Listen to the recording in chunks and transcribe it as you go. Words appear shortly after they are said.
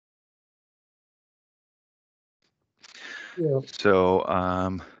Yeah,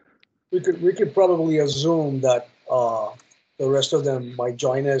 So we could probably assume that the rest of them might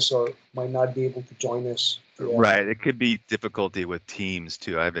join us or might not be able to join us. Yeah. right, it could be difficulty with Teams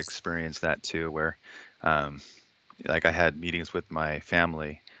too. I've experienced that too, where um, like I had meetings with my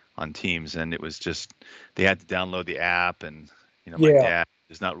family on Teams, and it was just they had to download the app, and my Yeah. dad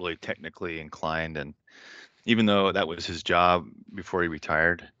is not really technically inclined, and even though that was his job before he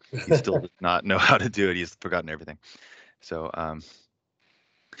retired, he still does not know how to do it. He's forgotten everything. So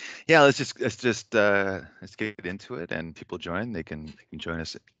yeah, let's get into it, and people join. They can join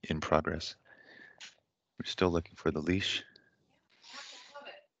us in progress. We're still looking for the leash.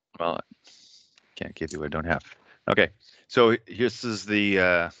 Well, I can't give you what I don't have. Okay, so this is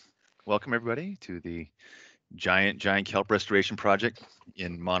the welcome everybody to the giant kelp restoration project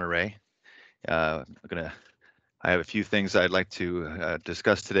in Monterey. I'm gonna. I have a few things I'd like to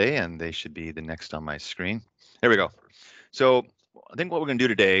discuss today, and they should be the next on my screen. There we go. So I think what we're gonna do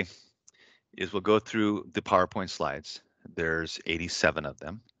today is we'll go through the PowerPoint slides. There's 87 of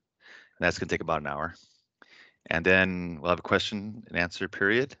them, and that's gonna take about an hour. And then we'll have a question and answer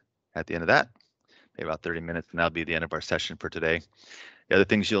period at the end of that, maybe about 30 minutes, and that'll be the end of our session for today. The other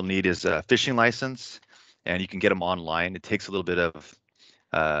things you'll need is a fishing license, and you can get them online. It takes a little bit of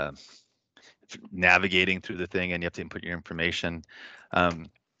uh, navigating through the thing, and you have to input your information. There's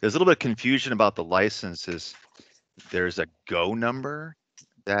a little bit of confusion about the licenses. There's a GO number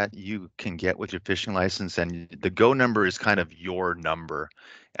that you can get with your fishing license, and the GO number is kind of your number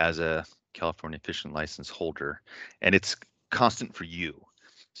as a California fishing license holder, and it's constant for you.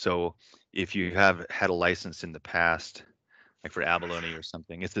 So if you have had a license in the past, like for abalone or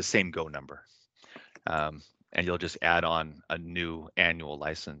something, it's the same GO number. And you'll just add on a new annual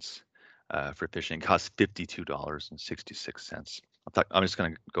license for fishing. It costs $52.66. I'm just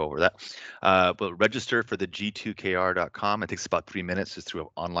going to go over that. But register for the g2kr.com. It takes about 3 minutes. It's through an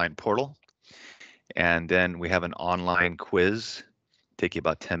online portal. And then we have an online quiz. Take you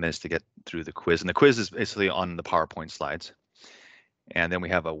about 10 minutes to get through the quiz. And the quiz is basically on the PowerPoint slides. And then we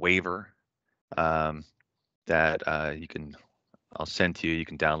have a waiver that I'll send to you. You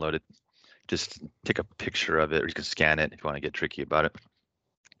can download it. Just take a picture of it, or you can scan it if you want to get tricky about it.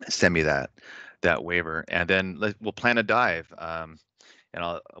 Send me that waiver, and then we'll plan a dive. And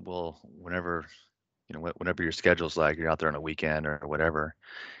we'll whenever whenever your schedule's like, you're out there on a weekend or whatever,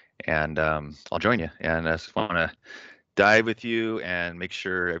 and I'll join you. And I just want to dive with you and make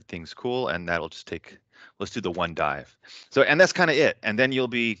sure everything's cool. And that'll just take. Let's do the one dive. So, and that's kind of it. And then you'll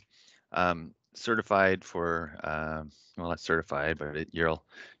be certified for well, not certified, but you'll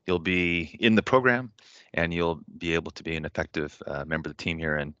be in the program, and you'll be able to be an effective member of the team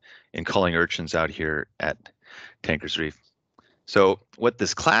here and in culling urchins out here at Tankers Reef. So what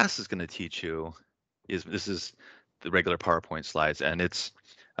this class is going to teach you is this is the regular PowerPoint slides, and it's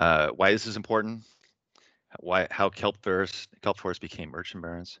why this is important, how kelp forests became urchin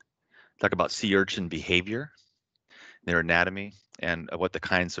barrens. Talk about sea urchin behavior, their anatomy, and what the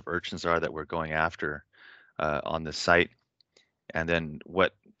kinds of urchins are that we're going after on the site. And then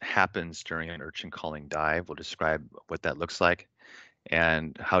what happens during an urchin culling dive. We'll describe what that looks like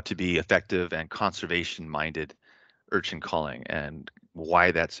and how to be effective and conservation-minded urchin culling and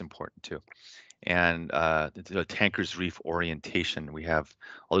why that's important too. And the Tankers Reef orientation, we have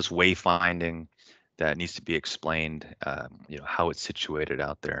all this wayfinding that needs to be explained, how it's situated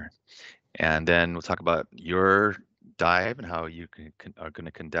out there. And then we'll talk about your dive and how you are going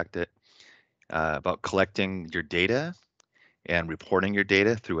to conduct it, about collecting your data and reporting your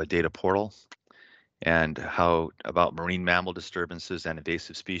data through a data portal, and how about marine mammal disturbances and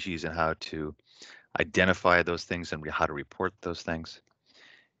invasive species and how to identify those things and how to report those things,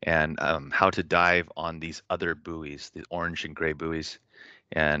 and how to dive on these other buoys, the orange and gray buoys,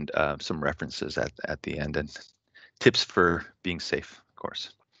 and some references at the end, and tips for being safe, of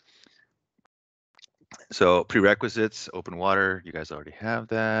course. So prerequisites, open water, you guys already have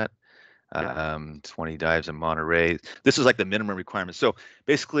that. 20 dives in Monterey. This is like the minimum requirement. So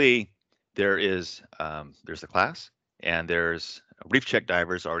basically there's the class, and there's reef check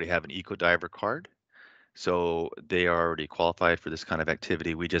divers already have an eco diver card. So they are already qualified for this kind of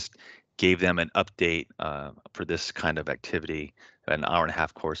activity. We just gave them an update for this kind of activity, an hour and a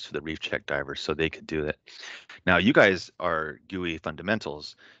half course for the reef check divers, so they could do it. Now, you guys are GUE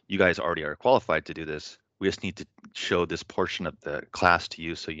fundamentals. You guys already are qualified to do this. We just need to show this portion of the class to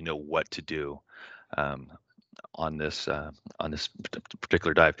you so you know what to do um, on this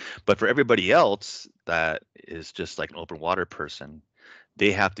particular dive. But for everybody else that is just like an open water person,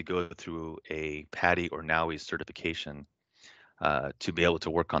 they have to go through a PADI or NAUI certification to be able to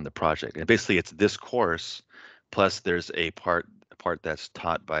work on the project. And basically, it's this course Plus, there's a part that's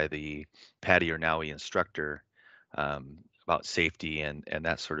taught by the PADI or NAUI instructor about safety and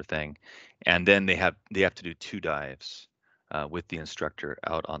that sort of thing. And then they have to do 2 dives with the instructor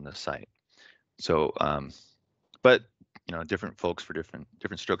out on the site. So, but you know, different folks for different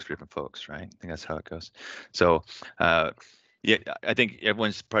strokes for different folks, right? I think that's how it goes. So, yeah, I think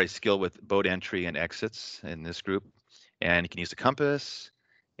everyone's probably skilled with boat entry and exits in this group, and you can use the compass.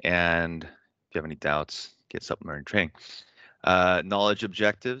 And if you have any doubts, get supplementary training. Knowledge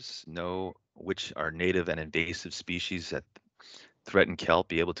objectives: know which are native and invasive species that threaten kelp.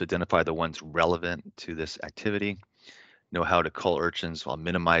 Be able to identify the ones relevant to this activity. Know how to cull urchins while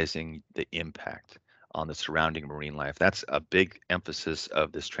minimizing the impact on the surrounding marine life. That's a big emphasis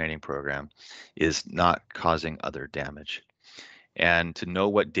of this training program, is not causing other damage. And to know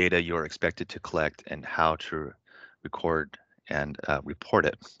what data you're expected to collect and how to record and report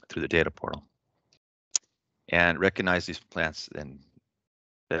it through the data portal. And recognize these plants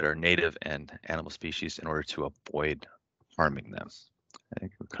that are native and animal species in order to avoid harming them. I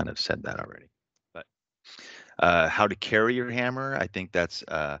think we kind of said that already. But how to carry your hammer, I think that's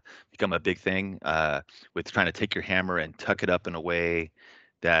become a big thing with trying to take your hammer and tuck it up in a way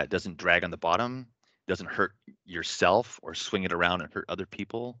that doesn't drag on the bottom, doesn't hurt yourself or swing it around and hurt other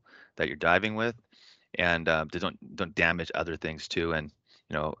people that you're diving with, and don't damage other things too. And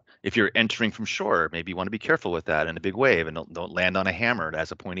you know, if you're entering from shore, maybe you want to be careful with that in a big wave, and don't land on a hammer that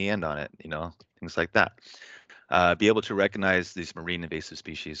has a pointy end on it. You know, things like that. Be able to recognize these marine invasive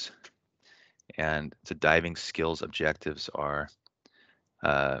species. And the diving skills objectives are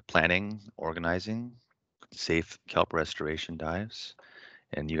planning, organizing, safe kelp restoration dives.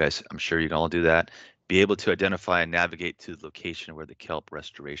 And you guys, I'm sure you can all do that. Be able to identify and navigate to the location where the kelp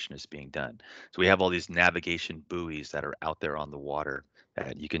restoration is being done. So we have all these navigation buoys that are out there on the water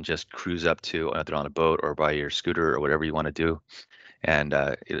that you can just cruise up to, either on a boat or by your scooter or whatever you want to do. And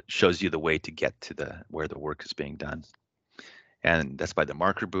it shows you the way to get to where the work is being done. And that's by the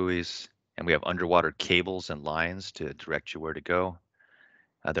marker buoys. And we have underwater cables and lines to direct you where to go.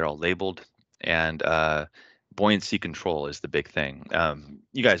 They're all labeled. And buoyancy control is the big thing.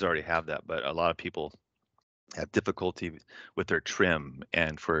 You guys already have that, but a lot of people have difficulty with their trim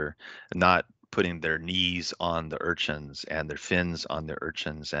and for not putting their knees on the urchins and their fins on their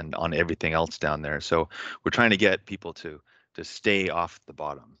urchins and on everything else down there. So we're trying to get people to stay off the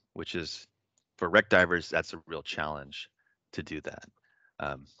bottom, which is, for wreck divers, that's a real challenge to do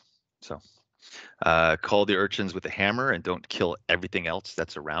that. So cull the urchins with a hammer and don't kill everything else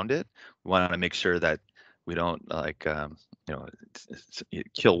that's around it. We want to make sure that we don't you know,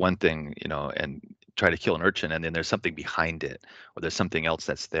 kill one thing, you know, and try to kill an urchin, and then there's something behind it, or there's something else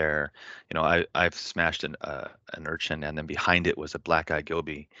that's there. You know, I've smashed an urchin, and then behind it was a black-eyed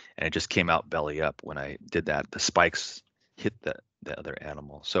goby, and it just came out belly up when I did that. The spikes hit the other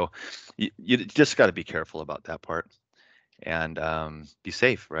animal. So you just got to be careful about that part and be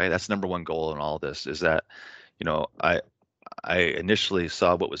safe, right? That's number one goal in all this, is that, you know, I initially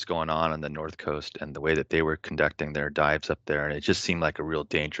saw what was going on the North Coast and the way that they were conducting their dives up there, and it just seemed like a real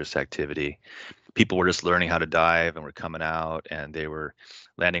dangerous activity. People were just learning how to dive and were coming out, and they were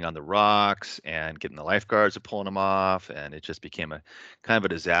landing on the rocks and getting the lifeguards are pulling them off, and it just became a kind of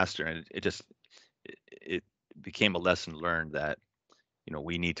a disaster. And it became a lesson learned that, you know,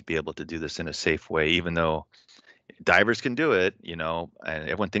 we need to be able to do this in a safe way, even though divers can do it, you know, and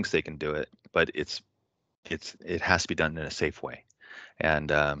everyone thinks they can do it, but it has to be done in a safe way. And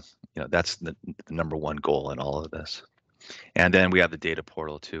you know, that's the number one goal in all of this. And then we have the data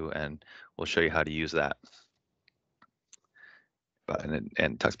portal too, and we'll show you how to use that.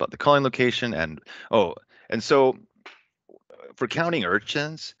 And talks about the calling location, and so for counting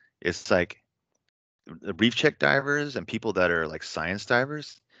urchins, it's like the reef check divers and people that are like science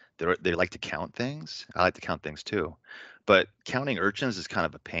divers, they like to count things. I like to count things too, but counting urchins is kind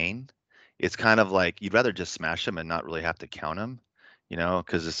of a pain. It's kind of like you'd rather just smash them and not really have to count them, you know,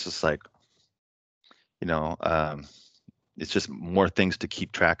 because it's just like, you know, it's just more things to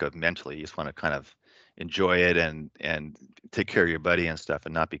keep track of mentally. You just want to kind of enjoy it and take care of your buddy and stuff,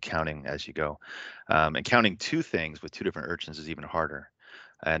 and not be counting as you go. And counting 2 things with 2 different urchins is even harder.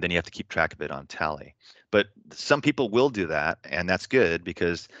 And then you have to keep track of it on tally. But some people will do that, and that's good,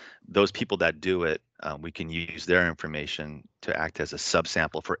 because those people that do it, we can use their information to act as a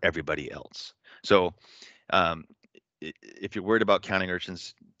subsample for everybody else. So um, if you're worried about counting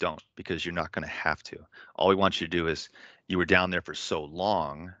urchins, don't, because you're not going to have to. All we want you to do is, you were down there for so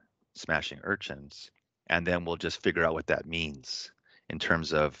long smashing urchins, and then we'll just figure out what that means in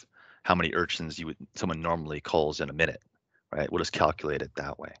terms of how many urchins someone normally culls in a minute, right? We'll just calculate it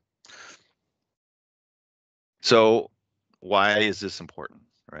that way. So why is this important,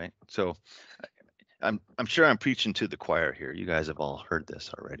 right? So I'm sure I'm preaching to the choir here. You guys have all heard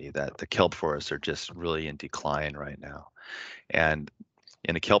this already, that the kelp forests are just really in decline right now. And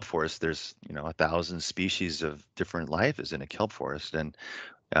in a kelp forest, there's 1,000 species of different life is in a kelp forest, and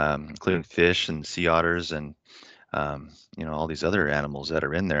including fish and sea otters and all these other animals that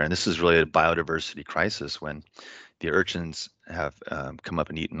are in there. And this is really a biodiversity crisis when the urchins have come up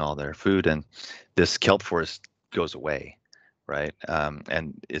and eaten all their food, and this kelp forest goes away, right?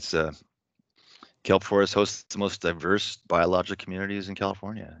 And it's a kelp forest hosts the most diverse biological communities in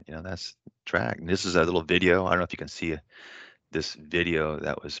California. That's track. And this is a little video. I don't know if you can see this video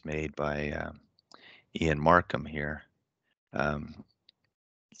that was made by Ian Markham here. It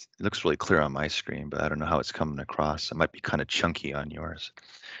looks really clear on my screen, but I don't know how it's coming across. It might be kind of chunky on yours.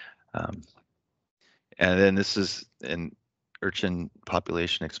 Um, and then this is an urchin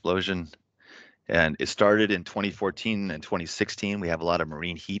population explosion. And it started in 2014 and 2016. We have a lot of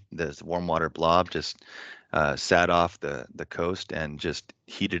marine heat. This warm water blob just sat off the coast and just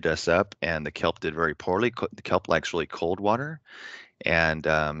heated us up. And the kelp did very poorly. The kelp likes really cold water, and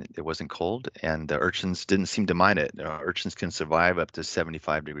it wasn't cold. And the urchins didn't seem to mind it. Urchins can survive up to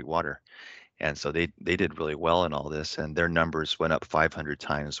 75-degree water, and so they did really well in all this. And their numbers went up 500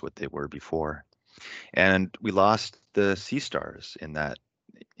 times what they were before. And we lost the sea stars in that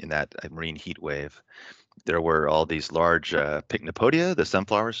marine heat wave. There were all these large Pycnopodia, the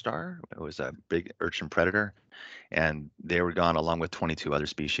sunflower star. It was a big urchin predator, and they were gone along with 22 other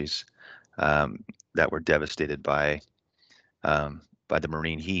species that were devastated by the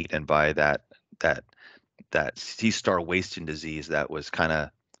marine heat and by that that sea star wasting disease that was kind of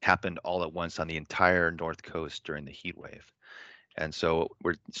happened all at once on the entire north coast during the heat wave. And so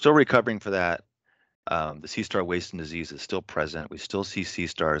we're still recovering for that. The sea star wasting disease is still present. We still see sea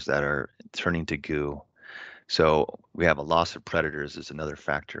stars that are turning to goo. So we have a loss of predators is another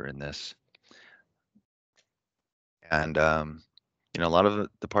factor in this. And a lot of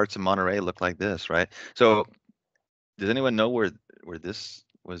the parts of Monterey look like this, right? So does anyone know where this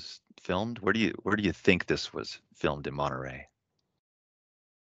was filmed? Where do you think this was filmed in Monterey?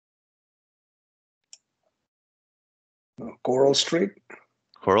 Coral Street.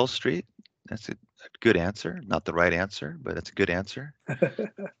 Coral Street? That's a good answer. Not the right answer, but it's a good answer.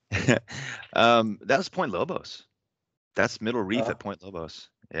 That's Point Lobos. That's Middle Reef at Point Lobos.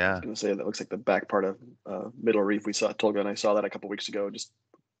 I Yeah. was going to say that looks like the back part of Middle Reef. Tolga and I saw that a couple weeks ago. Just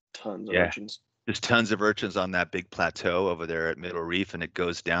tons of urchins. There's tons of urchins on that big plateau over there at Middle Reef, and it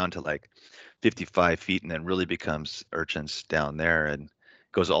goes down to like 55 feet and then really becomes urchins down there and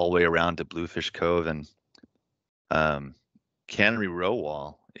goes all the way around to Bluefish Cove. And Cannery Row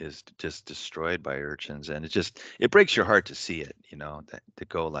Wall is just destroyed by urchins, and it breaks your heart to see it, to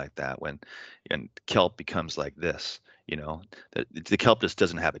go like that when and kelp becomes like this, the kelp just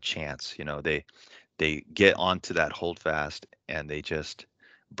doesn't have a chance. They get onto that holdfast and they just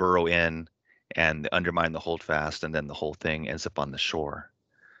burrow in and undermine the holdfast, and then the whole thing ends up on the shore.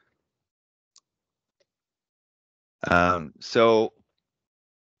 So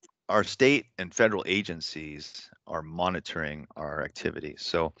our state and federal agencies are monitoring our activities.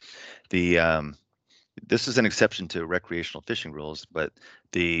 So this is an exception to recreational fishing rules, but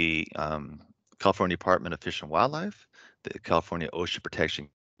the California Department of Fish and Wildlife, the California Ocean Protection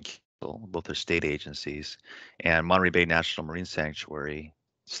Council, both are state agencies, and Monterey Bay National Marine Sanctuary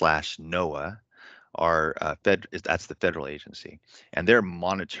 / NOAA are that's the federal agency, and they're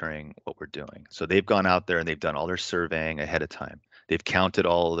monitoring what we're doing. So they've gone out there and they've done all their surveying ahead of time. They've counted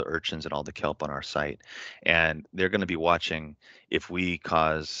all the urchins and all the kelp on our site, and they're going to be watching if we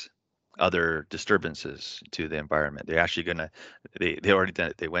cause other disturbances to the environment. They're actually going to they already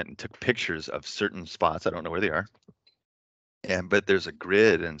done it. They went and took pictures of certain spots. I don't know where they are, but there's a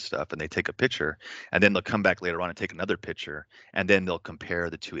grid and stuff, and they take a picture, and then they'll come back later on and take another picture, and then they'll compare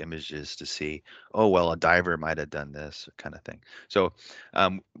the two images to see, oh well, a diver might have done this kind of thing. So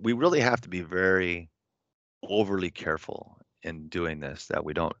we really have to be very overly careful in doing this, that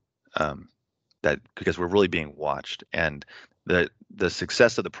we don't that because we're really being watched, and the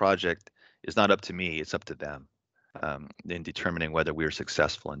success of the project is not up to me, it's up to them in determining whether we're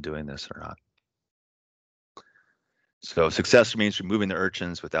successful in doing this or not. So success means removing the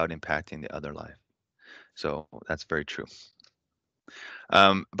urchins without impacting the other life. So that's very true.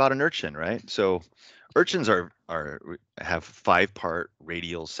 About an urchin, right? So urchins have 5-part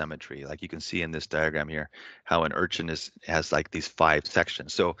radial symmetry, like you can see in this diagram here, how an urchin has like these 5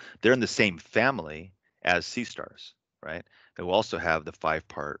 sections. So they're in the same family as sea stars, right? They will also have the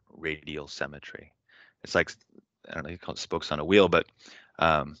 5-part radial symmetry. It's like, I don't know, you call it spokes on a wheel, but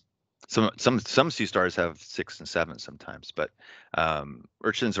Some sea stars have 6 and 7 sometimes, but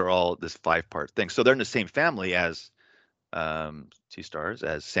urchins are all this 5-part thing. So they're in the same family as sea stars,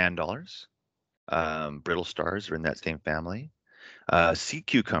 as sand dollars. Brittle stars are in that same family. Sea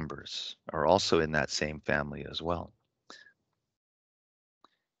cucumbers are also in that same family as well.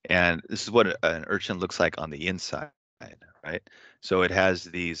 And this is what an urchin looks like on the inside, right? So it has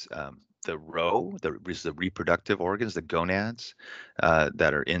these the roe, the reproductive organs, the gonads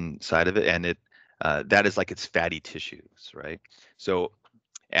that are inside of it, and it that is like its fatty tissues, right? So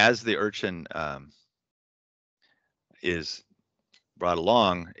as the urchin is brought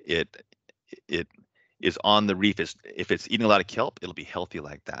along, it is on the reef. If it's eating a lot of kelp, it'll be healthy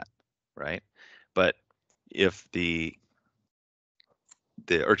like that, right? But if the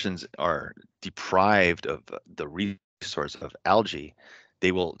urchins are deprived of the resource of algae,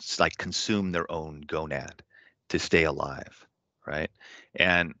 they will like consume their own gonad to stay alive, right?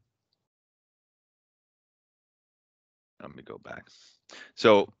 And let me go back.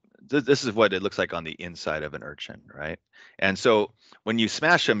 So this is what it looks like on the inside of an urchin, right? And so when you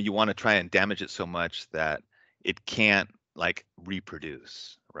smash them, you want to try and damage it so much that it can't like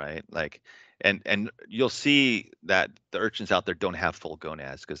reproduce, right? Like, and you'll see that the urchins out there don't have full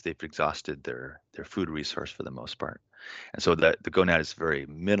gonads because they've exhausted their food resource for the most part, and so the gonad is very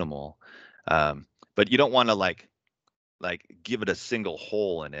minimal. But you don't want to like give it a single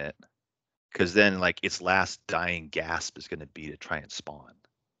hole in it because then like its last dying gasp is going to be to try and spawn,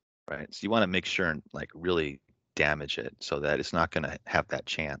 right? So you want to make sure and like really damage it so that it's not going to have that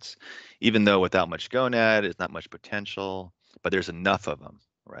chance, even though without much gonad, it's not much potential, but there's enough of them,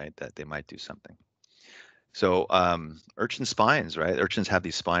 right, that they might do something. So urchin spines, right? Urchins have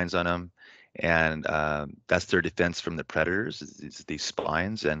these spines on them, and that's their defense from the predators. Is these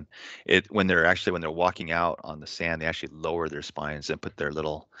spines, and when they're walking out on the sand, they actually lower their spines and put their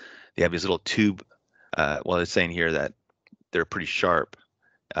little. They have these little tube. Well, it's saying here that they're pretty sharp,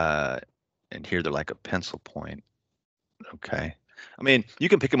 and here they're like a pencil point. Okay, I mean you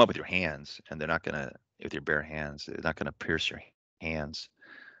can pick them up with your hands, and they're not gonna with your bare hands. They're not gonna pierce your hands.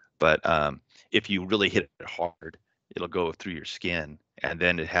 But if you really hit it hard, it'll go through your skin, and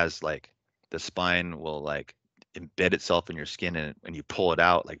then it has like the spine will like embed itself in your skin, and when you pull it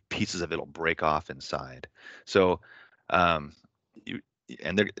out, like pieces of it'll break off inside. So um, you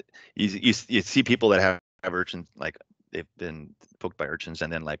and there you see people that have urchins like they've been poked by urchins,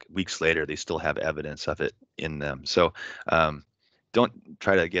 and then like weeks later they still have evidence of it in them. So don't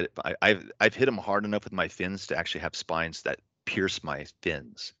try to get it. I've hit them hard enough with my fins to actually have spines that pierce my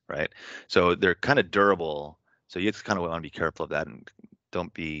fins, right? So they're kind of durable. So you just kind of want to be careful of that and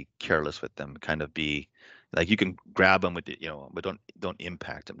don't be careless with them. Kind of be like you can grab them with the, but don't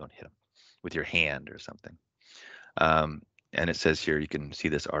impact them. Don't hit them with your hand or something. And it says here you can see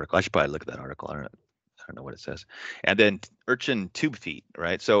this article. I should probably look at that article. I don't know what it says. And then urchin tube feet,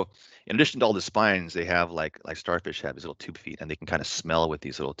 right? So in addition to all the spines, they have like starfish have these little tube feet, and they can kind of smell with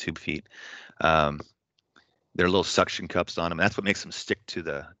these little tube feet. There are little suction cups on them. That's what makes them stick to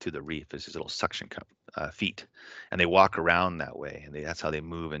the reef is these little suction cup feet, and they walk around that way, and that's how they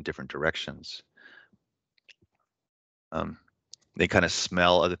move in different directions. They kind of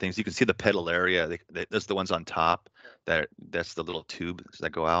smell other things. You can see the pedal area. That's the ones on top. That's the little tubes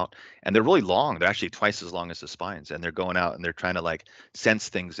that go out, and they're really long. They're actually twice as long as the spines, and they're going out and they're trying to like sense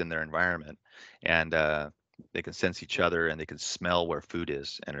things in their environment, and they can sense each other and they can smell where food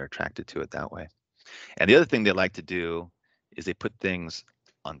is and are attracted to it that way. And the other thing they like to do is they put things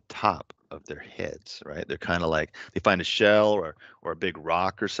on top of their heads, right? They're kind of like they find a shell or a big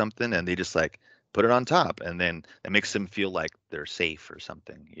rock or something, and they just like put it on top, and then it makes them feel like they're safe or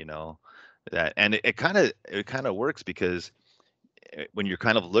something, that. And it kind of works because when you're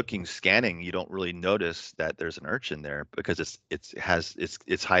kind of looking, scanning, you don't really notice that there's an urchin there because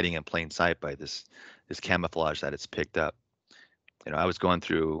it's hiding in plain sight by this camouflage that it's picked up. I was going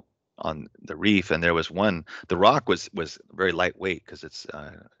through on the reef, and there was one. The rock was very lightweight because it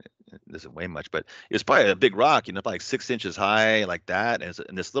doesn't weigh much, but it was probably a big rock, like 6 inches high, like that.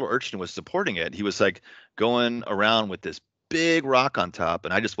 And this little urchin was supporting it. He was like going around with this big rock on top,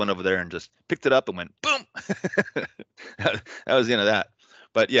 and I just went over there and just picked it up and went boom. That was the end of that.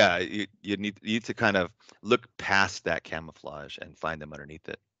 But yeah, you need to kind of look past that camouflage and find them underneath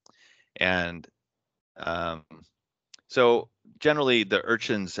it. And so generally the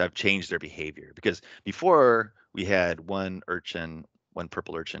urchins have changed their behavior because before we had one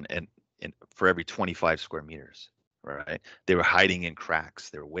purple urchin and for every 25 square meters, right? They were hiding in cracks.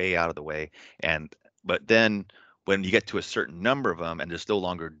 They were way out of the way. But then when you get to a certain number of them and there's no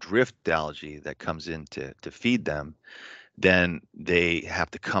longer drift algae that comes in to feed them, then they have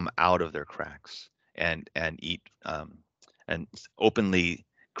to come out of their cracks and eat and openly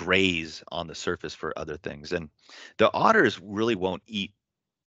graze on the surface for other things. And the otters really won't eat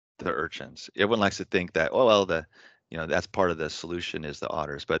the urchins. Everyone likes to think that, oh well, that's part of the solution is the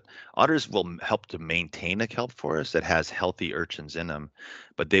otters, but otters will help to maintain a kelp forest that has healthy urchins in them,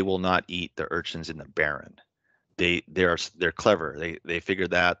 but they will not eat the urchins in the barren. They're clever. They figure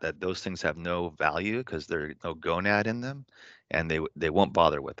that those things have no value because there's no gonad in them, and they won't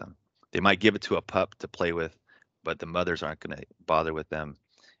bother with them. They might give it to a pup to play with, but the mothers aren't going to bother with them.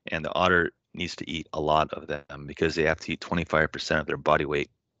 And the otter needs to eat a lot of them because they have to eat 25% of their body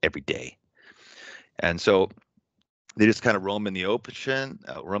weight every day. And so they just kind of roam in the ocean,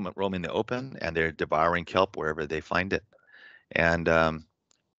 roam in the open, and they're devouring kelp wherever they find it. And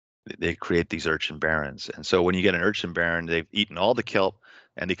they create these urchin barrens. And so when you get an urchin barren, they've eaten all the kelp,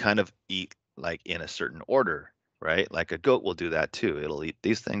 and they kind of eat like in a certain order, right? Like a goat will do that too. It'll eat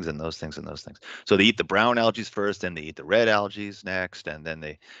these things and those things and those things. So they eat the brown algae first, then they eat the red algae next, and then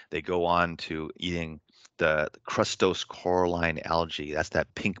they go on to eating the crustose coralline algae. That's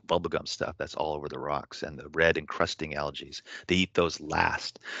that pink bubblegum stuff that's all over the rocks, and the red encrusting algae. They eat those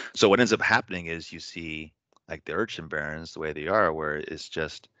last. So what ends up happening is you see like the urchin barrens the way they are, where it's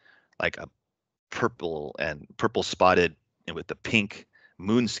just like a purple spotted with the pink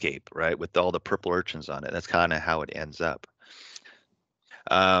moonscape, right? With all the purple urchins on it. That's kind of how it ends up.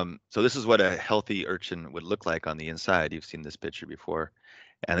 So this is what a healthy urchin would look like on the inside. You've seen this picture before,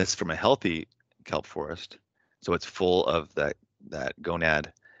 and it's from a healthy kelp forest. So it's full of that gonad.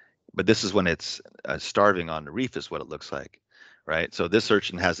 But this is when it's starving on the reef is what it looks like, right? So this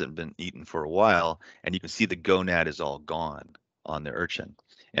urchin hasn't been eaten for a while, and you can see the gonad is all gone on the urchin.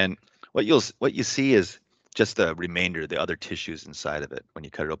 And what you see is just the remainder, the other tissues inside of it when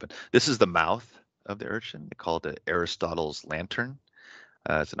you cut it open. This is the mouth of the urchin. They call it the Aristotle's lantern.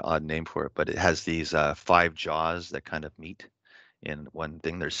 It's an odd name for it, but it has these 5 jaws that kind of meet in one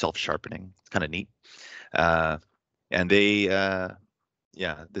thing. They're self-sharpening. It's kind of neat. And they,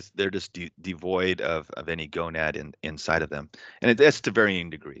 they're just devoid of any gonad inside of them. And that's to varying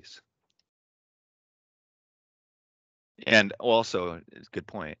degrees. And also, it's a good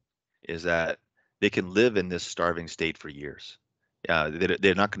point, is that they can live in this starving state for years.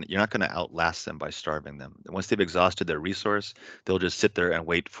 You're not going to outlast them by starving them. Once they've exhausted their resource, they'll just sit there and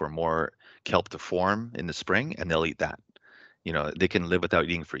wait for more kelp to form in the spring, and they'll eat that. They can live without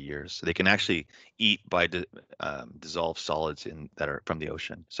eating for years. So they can actually eat by dissolved solids that are from the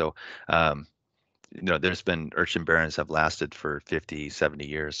ocean. So, there's been urchin barrens have lasted for 50, 70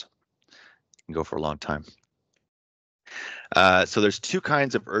 years. Can go for a long time. So there's 2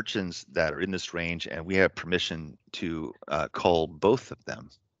 kinds of urchins that are in this range, and we have permission to cull both of them.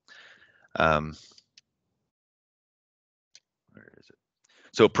 Where is it?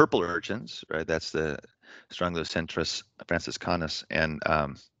 So purple urchins, right? That's the Strongylocentrus franciscanus, and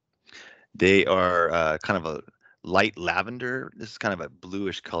they are kind of a light lavender. This is kind of a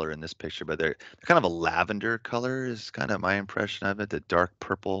bluish color in this picture, but they're kind of a lavender color is kind of my impression of it. The dark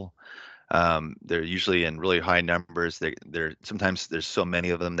purple. They're usually in really high numbers. They're sometimes there's so many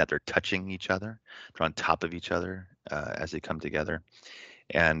of them that they're touching each other. They're on top of each other as they come together,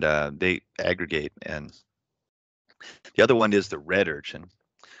 and they aggregate. And the other one is the red urchin,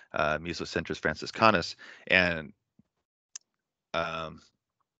 Mesocentrus franciscanus, and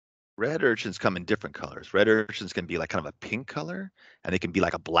red urchins come in different colors. Red urchins can be like kind of a pink color, and they can be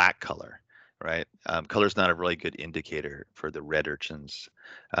like a black color, right? Color is not a really good indicator for the red urchins.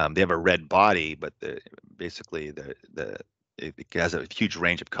 They have a red body, but basically it has a huge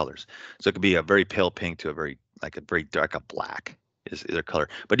range of colors. So it could be a very pale pink to a very dark, a black is their color.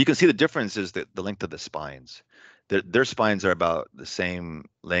 But you can see the difference is the length of the spines. Their spines are about the same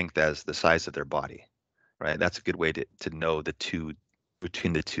length as the size of their body, right? That's a good way to know the two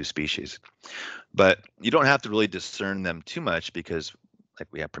between the 2 species. But you don't have to really discern them too much because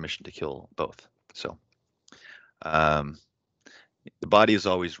we have permission to kill both. So the body is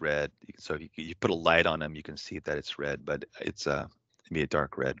always red. So if you put a light on them, you can see that it's red, but it's maybe a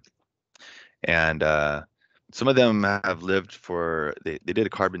dark red. And some of them have lived for, they did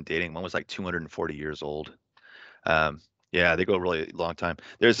a carbon dating. One was like 240 years old. Yeah, they go a really long time.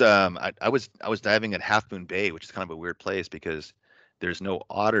 There's I was diving at Half Moon Bay, which is kind of a weird place because there's no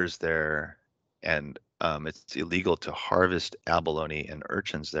otters there, and it's illegal to harvest abalone and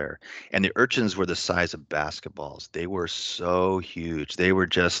urchins there. And the urchins were the size of basketballs. They were so huge. They were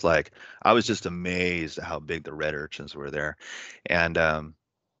just like, I was just amazed at how big the red urchins were there. And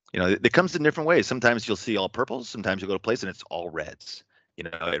it comes in different ways. Sometimes you'll see all purples. Sometimes you go to a place and it's all reds. You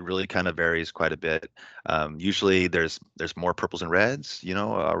know, it really kind of varies quite a bit. Usually there's more purples and reds. You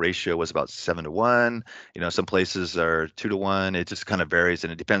know, our ratio was about 7-to-1. You know, some places are 2-to-1. It just kind of varies,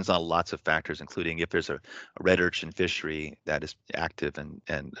 and it depends on lots of factors, including if there's a red urchin fishery that is active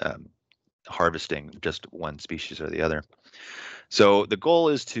and harvesting just one species or the other. So the goal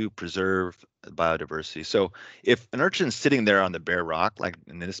is to preserve biodiversity. So if an urchin's sitting there on the bare rock, like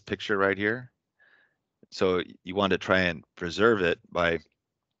in this picture right here, so you want to try and preserve it by,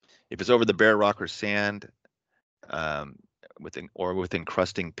 if it's over the bare rock or sand, with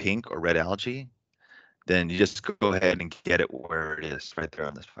encrusting pink or red algae, then you just go ahead and get it where it is, right there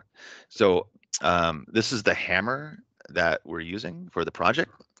on this part. So this is the hammer that we're using for the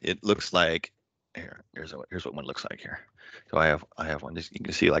project. It looks like, here's what one looks like here. So I have one. You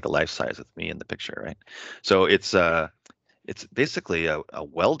can see like a life size with me in the picture, right? So it's basically a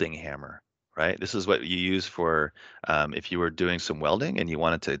welding hammer, right? This is what you use for if you were doing some welding and you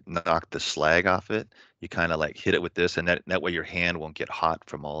wanted to knock the slag off it, you kind of like hit it with this, and that way your hand won't get hot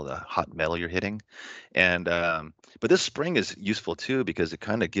from all the hot metal you're hitting. And but this spring is useful too because it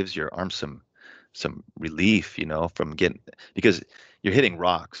kind of gives your arm some relief, you know, from getting, because you're hitting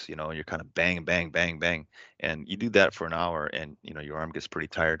rocks, you know, and you're kind of bang, bang, bang, bang, and you do that for an hour, and you know your arm gets pretty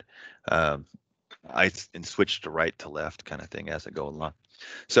tired. And switch to right to left kind of thing as I go along.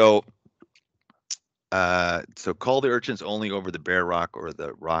 So so call the urchins only over the bare rock or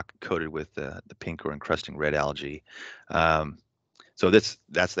the rock coated with the pink or encrusting red algae. So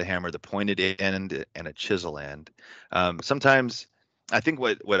that's the hammer, the pointed end and a chisel end. Sometimes I think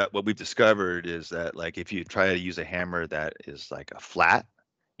what we've discovered is that, like, if you try to use a hammer that is like a flat,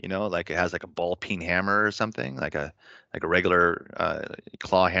 you know, like it has like a ball peen hammer or something, like a regular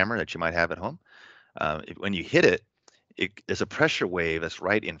claw hammer that you might have at home, when you hit it, there's a pressure wave that's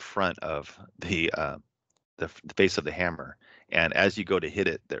right in front of the face of the hammer, and as you go to hit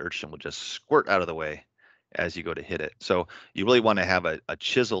it, the urchin will just squirt out of the way as you go to hit it. So you really want to have a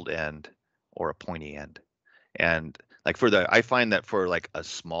chiseled end or a pointy end. And like I find that for like a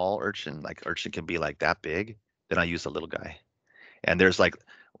small urchin, like urchin can be like that big, then I use a little guy. And there's like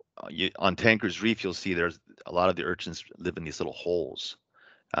on Tanker's Reef, you'll see there's a lot of the urchins live in these little holes.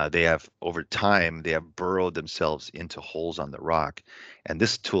 They have, over time, they have burrowed themselves into holes on the rock, and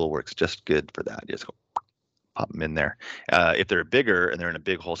this tool works just good for that. You just go pop them in there. If they're bigger and they're in a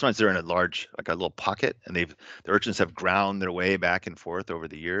big hole, sometimes they're in a large, like a little pocket, and the urchins have ground their way back and forth over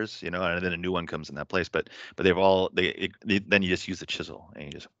the years, you know, and then a new one comes in that place. But then you just use the chisel and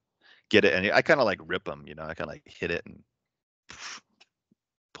you just get it, and I kind of like rip them, you know, I kind of like hit it and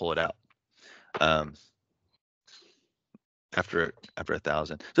pull it out. After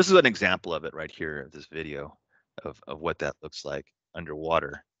 1,000. This is an example of it right here, this video of what that looks like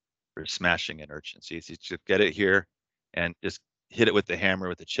underwater for smashing an urchin. So you just get it here and just hit it with the hammer,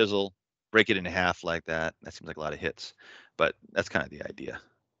 with the chisel, break it in half like that. That seems like a lot of hits, but that's kind of the idea.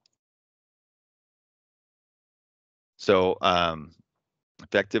 So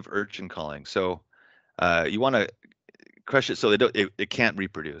effective urchin calling. So you want to crush it so it can't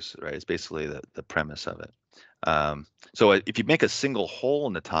reproduce, right? It's basically the premise of it. So if you make a single hole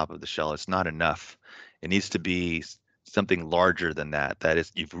in the top of the shell, it's not enough. It needs to be something larger than that. That is,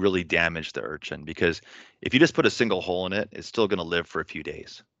 you've really damaged the urchin, because if you just put a single hole in it, it's still going to live for a few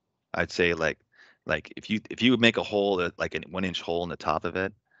days. I'd say like if you make a hole that like a 1-inch hole in the top of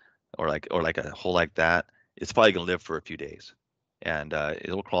it, or like a hole like that, it's probably going to live for a few days, and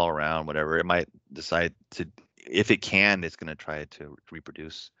it'll crawl around, whatever. It might decide to, if it can, it's going to try to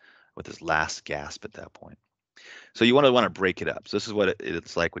reproduce with its last gasp at that point. So you want to break it up. So this is what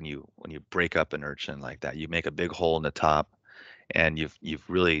it's like when you break up an urchin like that. You make a big hole in the top, and you've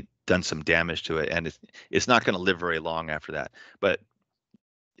really done some damage to it, and it's not going to live very long after that, but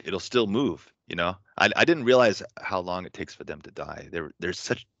it'll still move. You know, I didn't realize how long it takes for them to die. They're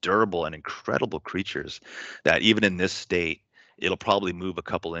such durable and incredible creatures that even in this state, it'll probably move a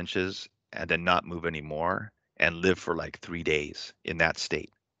couple inches and then not move anymore and live for like 3 days in that state.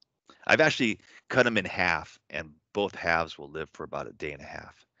 I've actually cut them in half, and both halves will live for about a day and a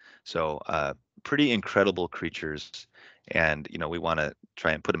half. So pretty incredible creatures, and you know, we want to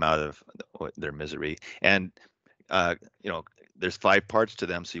try and put them out of their misery. And you know, there's 5 parts to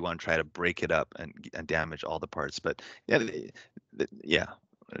them, so you want to try to break it up and damage all the parts. But yeah,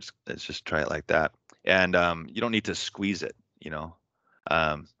 let's just try it like that. And you don't need to squeeze it. You know,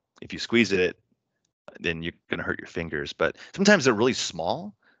 if you squeeze it, then you're gonna hurt your fingers. But sometimes they're really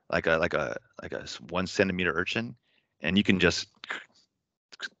small, like a 1 centimeter urchin, and you can just,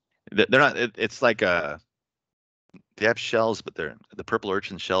 they're not. It's like they have shells, but the purple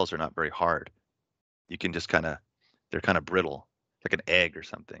urchin shells are not very hard. You can just they're kind of brittle, like an egg or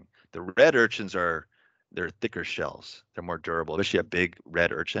something. The red urchins they're thicker shells. They're more durable. Especially a big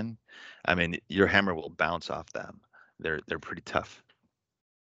red urchin. I mean, your hammer will bounce off them. They're pretty tough.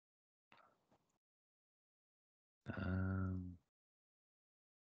 I'm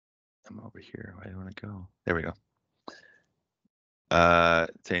over here. Where do I want to go? There we go.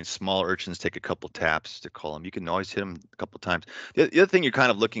 Saying small urchins take a couple taps to call them. You can always hit them a couple times. The other thing you're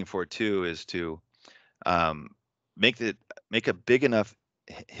kind of looking for too is to make a big enough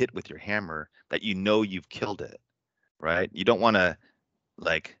hit with your hammer that you know you've killed it, right? You don't want to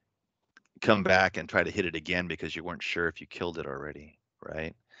like come back and try to hit it again because you weren't sure if you killed it already,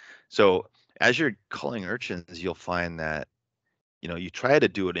 right? So as you're calling urchins, you'll find that you try to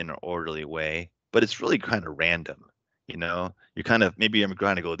do it in an orderly way, but it's really kind of random. You're kind of maybe I'm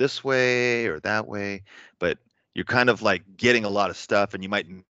trying to go this way or that way, but you're kind of like getting a lot of stuff, and you might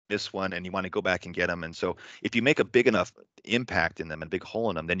miss one, and you want to go back and get them. And so if you make a big enough impact in them, a big hole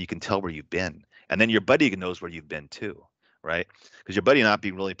in them, then you can tell where you've been, and then your buddy knows where you've been too, right? Because your buddy not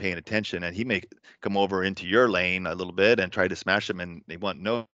be really paying attention, and he may come over into your lane a little bit and try to smash them, and they won't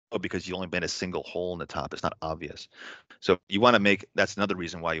know because you only been a single hole in the top. It's not obvious. So you want to make, that's another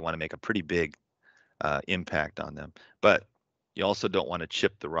reason why you want to make a pretty big impact on them. But you also don't want to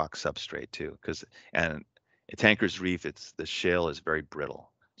chip the rock substrate too, and a Tanker's Reef, the shale is very brittle.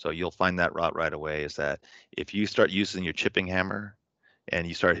 So you'll find that right away is that if you start using your chipping hammer and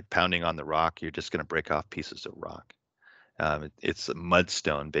you start pounding on the rock, you're just going to break off pieces of rock. It's a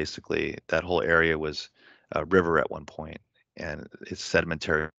mudstone, basically. That whole area was a river at one point, and it's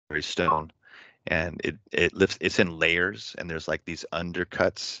sedimentary stone, and it's in layers, and there's like these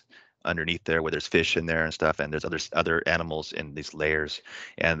undercuts underneath there where there's fish in there and stuff, and there's other animals in these layers,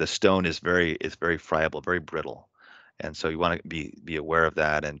 and the stone is very friable, very brittle, and so you want to be aware of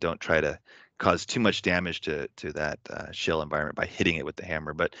that, and don't try to cause too much damage to that shell environment by hitting it with the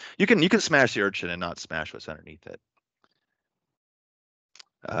hammer. But you can smash the urchin and not smash what's underneath it.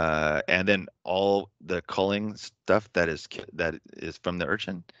 And then all the culling stuff that is from the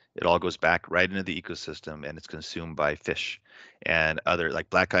urchin, it all goes back right into the ecosystem, and it's consumed by fish and other like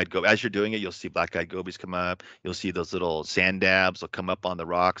black-eyed goby. As you're doing it, you'll see black-eyed gobies come up. You'll see those little sand dabs will come up on the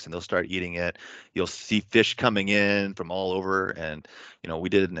rocks, and they'll start eating it. You'll see fish coming in from all over. And we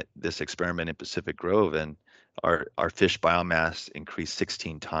did this experiment in Pacific Grove, and our fish biomass increased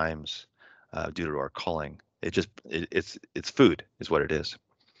 16 times due to our culling. It's food is what it is.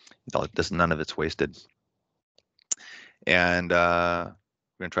 None of it's wasted. And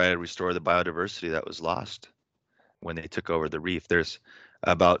we're going to try to restore the biodiversity that was lost when they took over the reef. There's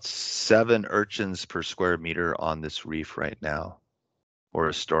about 7 urchins per square meter on this reef right now, or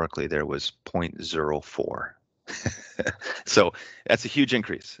historically there was 0.04. So that's a huge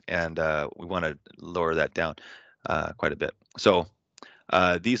increase, and we want to lower that down quite a bit. So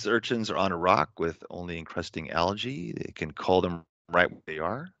these urchins are on a rock with only encrusting algae. They can call them right where they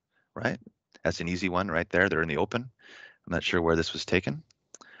are, right? That's an easy one right there. They're in the open. I'm not sure where this was taken.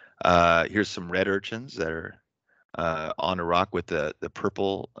 Here's some red urchins that are on a rock with the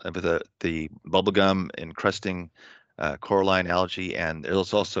purple, with the bubblegum encrusting coralline algae, and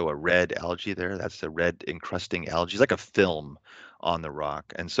there's also a red algae there. That's the red encrusting algae. It's like a film on the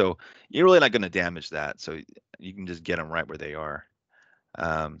rock, and so you're really not going to damage that. So you can just get them right where they are.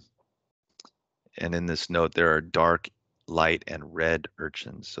 And in this note, there are dark, light, and red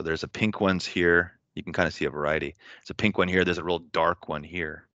urchins. So there's a pink ones here. You can kind of see a variety. There's a pink one here. There's a real dark one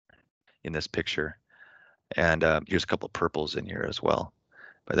here in this picture. And here's a couple of purples in here as well.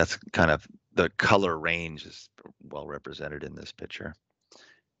 But that's kind of the color range is well represented in this picture.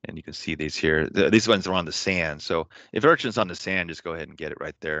 And you can see these here. These ones are on the sand. So if urchin's on the sand, just go ahead and get it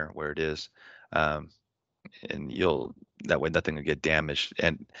right there where it is. And that way nothing will get damaged.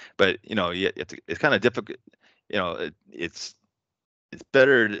 But it's kind of difficult. It's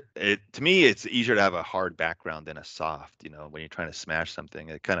better to me. It's easier to have a hard background than a soft. When you're trying to smash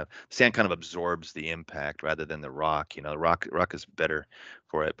something, sand kind of absorbs the impact rather than the rock. The rock is better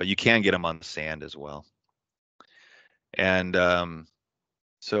for it. But you can get them on the sand as well. And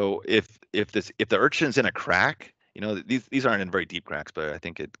so if the urchin's in a crack, these aren't in very deep cracks, but I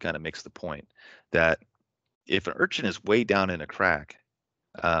think it kind of makes the point that if an urchin is way down in a crack,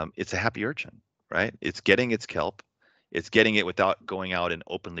 it's a happy urchin, right? It's getting its kelp. It's getting it without going out and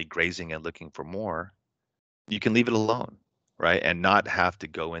openly grazing and looking for more. You can leave it alone, right? And not have to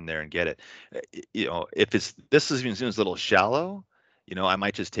go in there and get it. If this seems a little shallow, I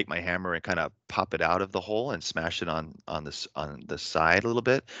might just take my hammer and kind of pop it out of the hole and smash it on the side a little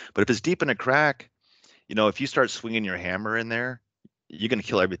bit. But if it's deep in a crack, if you start swinging your hammer in there, you're going to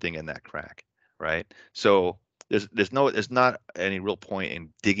kill everything in that crack, right? So there's not any real point in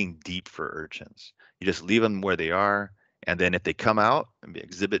digging deep for urchins. You just leave them where they are, and then if they come out and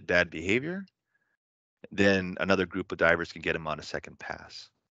exhibit bad behavior, then another group of divers can get them on a second pass,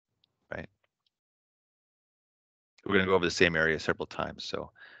 right? We're going to go over the same area several times.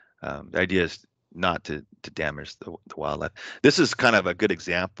 So the idea is not to damage the wildlife. This is kind of a good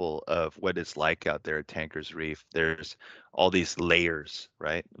example of what it's like out there at Tankers Reef. There's all these layers,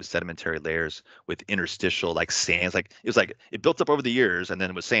 right? With sedimentary layers with interstitial like sands. Like it was like it built up over the years, and then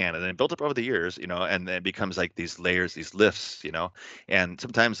it was sand, and then it built up over the years, you know, and then it becomes like these layers, these lifts, you know. And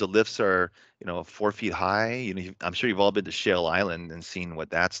sometimes the lifts are, you know, 4 feet high. You know, I'm sure you've all been to Shale Island and seen what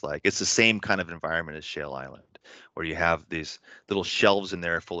that's like. It's the same kind of environment as Shale Island, where you have these little shelves in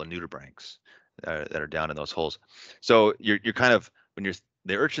there full of nudibranchs that are down in those holes. So you're kind of, when you're,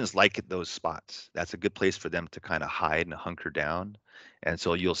 the urchins like those spots. That's a good place for them to kind of hide and hunker down. And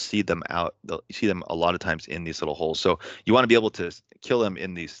so you'll see them out, you see them a lot of times in these little holes. So you want to be able to kill them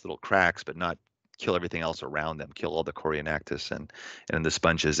in these little cracks, but not kill everything else around them, kill all the Corynactis and the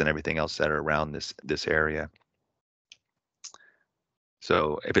sponges and everything else that are around this area.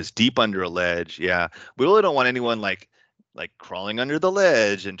 So if it's deep under a ledge, yeah, we really don't want anyone like crawling under the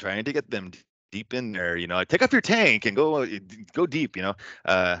ledge and trying to get them deep in there. You know, take off your tank and go deep.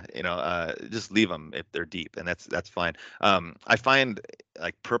 Just leave them if they're deep, and that's fine. I find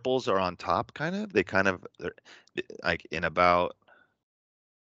like purples are on top, kind of. They're like in about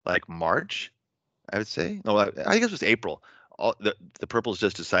like March, I would say. No, I guess it was April. All the purples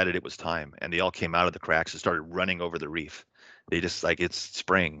just decided it was time, and they all came out of the cracks and started running over the reef. They just like it's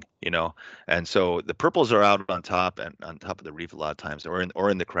spring, you know, and so the purples are out on top and on top of the reef a lot of times, or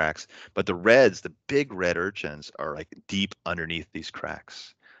in the cracks. But the reds, the big red urchins, are like deep underneath these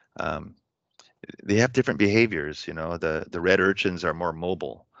cracks. They have different behaviors, you know. The red urchins are more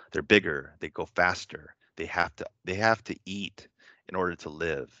mobile. They're bigger. They go faster. They have to eat in order to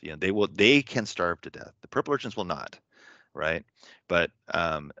live. You know, they can starve to death. The purple urchins will not, right? But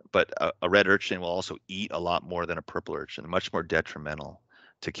a red urchin will also eat a lot more than a purple urchin, much more detrimental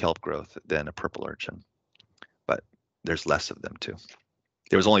to kelp growth than a purple urchin. But there's less of them too.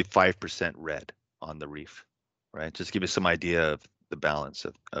 There was only 5% red on the reef, right? Just give you some idea of the balance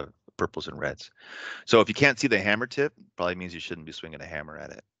of purples and reds. So if you can't see the hammer tip, probably means you shouldn't be swinging a hammer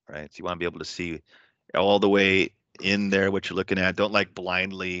at it, right? So you want to be able to see all the way in there what you're looking at. Don't like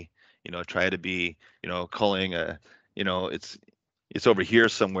blindly, you know, try to be, you know, calling a, you know, it's over here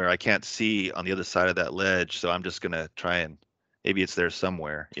somewhere. I can't see on the other side of that ledge, so I'm just gonna try and maybe it's there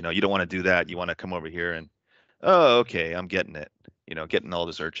somewhere. You know, you don't want to do that. You want to come over here and, oh, okay, I'm getting it. You know, getting all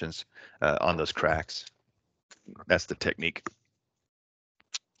those urchins on those cracks. That's the technique.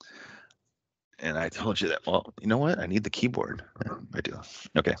 And I told you that. Well, you know what? I need the keyboard. I do.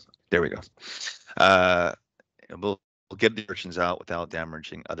 Okay, there we go. We'll get the urchins out without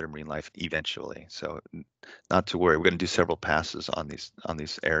damaging other marine life eventually. So not to worry. We're going to do several passes on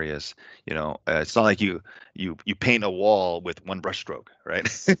these areas. You know, it's not like you paint a wall with one brush stroke, right?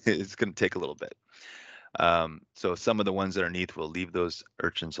 It's going to take a little bit. So some of the ones that are underneath, we'll leave those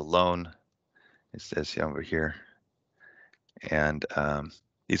urchins alone. It says over here. And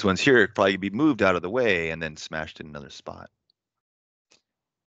these ones here probably be moved out of the way and then smashed in another spot.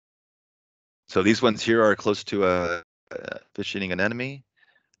 So these ones here are close to a fish eating anemone.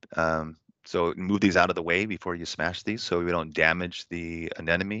 So move these out of the way before you smash these so we don't damage the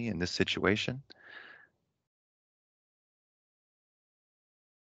anemone in this situation.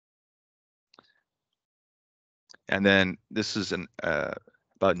 And then this is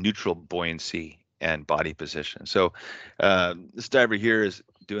about neutral buoyancy and body position. So this diver here is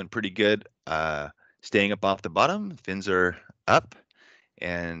doing pretty good, staying up off the bottom. Fins are up,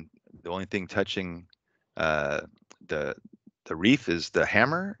 and the only thing touching the reef is the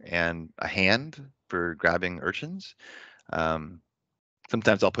hammer and a hand for grabbing urchins.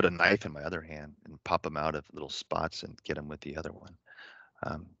 Sometimes I'll put a knife in my other hand and pop them out of little spots and get them with the other one.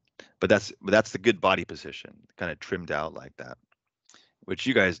 But that's the good body position, kind of trimmed out like that, which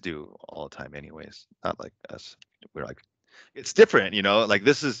you guys do all the time anyways, not like us. We're like, it's different, you know, like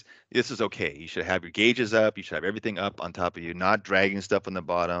this is okay. You should have your gauges up. You should have everything up on top of you, not dragging stuff on the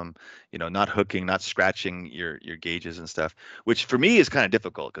bottom, you know, not hooking, not scratching your gauges and stuff, which for me is kind of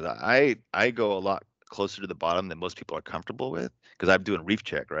difficult because I go a lot closer to the bottom than most people are comfortable with because I'm doing reef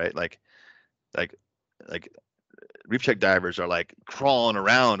check, right? Like reef check divers are like crawling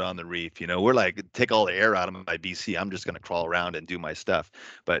around on the reef. You know, we're like, take all the air out of my BC. I'm just going to crawl around and do my stuff.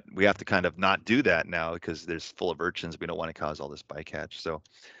 But we have to kind of not do that now because there's full of urchins. We don't want to cause all this bycatch. So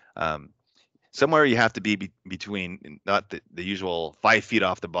somewhere you have to be between not the usual 5 feet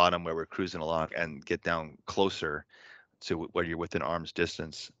off the bottom where we're cruising along and get down closer to where you're within arm's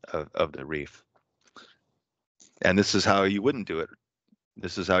distance of the reef. And this is how you wouldn't do it.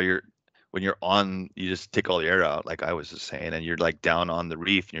 This is how when you're on, you just take all the air out, like I was just saying, and you're like down on the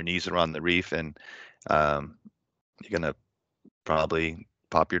reef, and your knees are on the reef, and you're gonna probably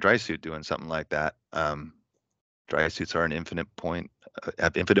pop your dry suit doing something like that. Dry suits are an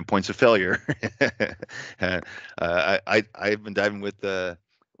have infinite points of failure. And, I've been diving with the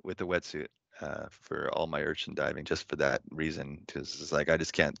wetsuit for all my urchin diving just for that reason, because it's like I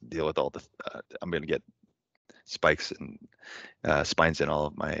just can't deal with all the. I'm gonna get spikes and spines in all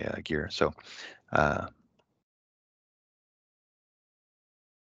of my gear. So.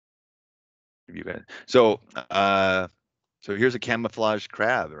 You guys. So here's a camouflage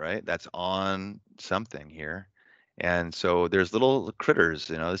crab, right? That's on something here. And so there's little critters,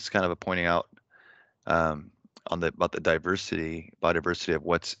 this is kind of a pointing out about the biodiversity of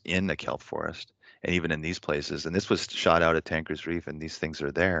what's in the kelp forest and even in these places. And this was shot out at Tanker's Reef, and these things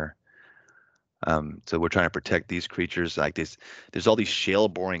are there. So we're trying to protect these creatures. Like there's all these shale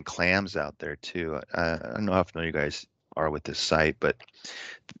boring clams out there too. I don't know how familiar you guys are with this site, but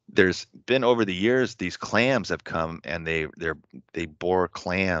there's been over the years these clams have come and they bore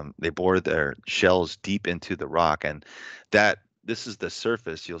their shells deep into the rock, and this is the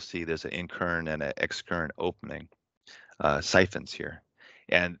surface. You'll see there's an incurrent and an excurrent opening, siphons here,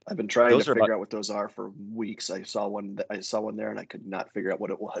 and I've been trying to those are figure out what those are for weeks. I saw one there and I could not figure out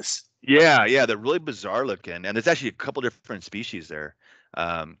what it was. yeah, they're really bizarre looking, and there's actually a couple different species there,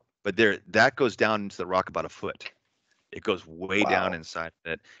 but that goes down into the rock about a foot. It goes way down inside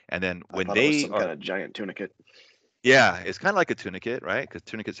it, and then I thought it was some kind of giant tunicate. Yeah, it's kind of like a tunicate, right? Because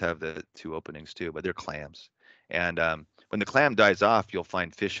tunicates have the 2 openings too, but they're clams. And when the clam dies off, you'll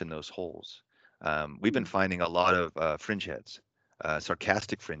find fish in those holes. We've been finding a lot of fringe heads,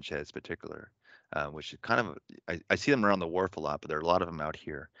 sarcastic fringe heads, particular, which is kind of I see them around the wharf a lot, but there are a lot of them out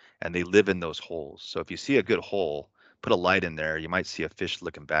here, and they live in those holes. So if you see a good hole, put a light in there, you might see a fish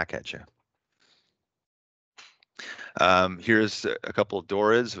looking back at you. Here's a couple of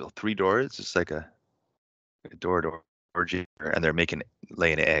doras, 3 doras. It's like a door and they're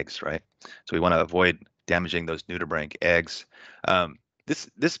laying eggs, right? So we want to avoid damaging those nudibranch eggs.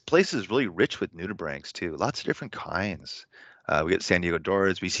 This place is really rich with nudibranchs too. Lots of different kinds. We get San Diego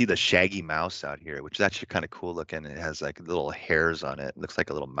Doras. We see the shaggy mouse out here, which is actually kind of cool looking. It has like little hairs on it. It looks like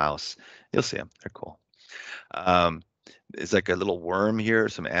a little mouse. You'll see them. They're cool. It's like a little worm here,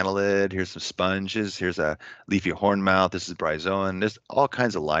 some annelid. Here's some sponges. Here's a leafy hornmouth. This is bryozoan. There's all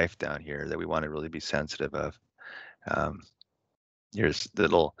kinds of life down here that we want to really be sensitive of. Here's the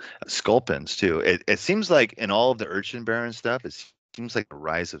little sculpins too. It seems like in all of the urchin bear and stuff, it seems like the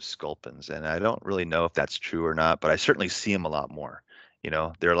rise of sculpins, and I don't really know if that's true or not, but I certainly see them a lot more.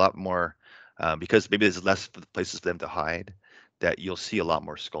 They're a lot more because maybe there's less places for them to hide. That you'll see a lot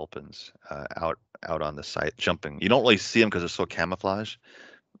more sculpins out on the site jumping. You don't really see them because they're so camouflaged,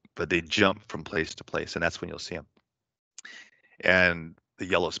 but they jump from place to place, and that's when you'll see them. And the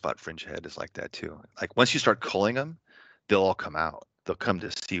yellow spot fringe head is like that too. Like once you start culling them, they'll all come out. They'll come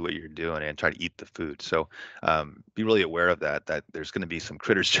to see what you're doing and try to eat the food. So be really aware of that there's going to be some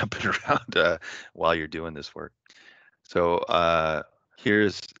critters jumping around while you're doing this work. So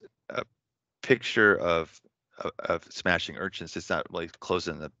here's a picture of smashing urchins. It's not really close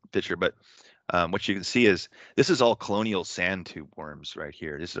in the picture, but what you can see is this is all colonial sand tube worms right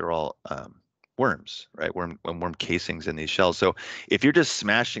here. These are all worms, right? Worm casings in these shells. So if you're just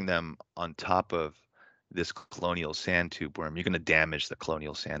smashing them on top of this colonial sand tube worm, you're going to damage the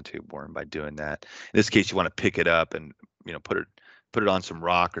colonial sand tube worm by doing that. In this case, you want to pick it up and put it on some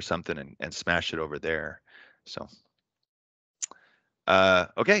rock or something and smash it over there. So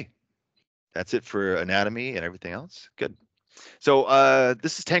okay, that's it for anatomy and everything else. Good. So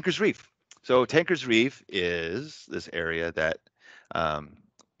this is Tanker's Reef. So Tanker's Reef is this area that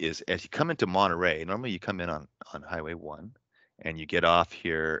is, as you come into Monterey, normally you come in on Highway 1 and you get off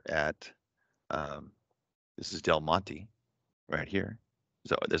here at this is Del Monte right here.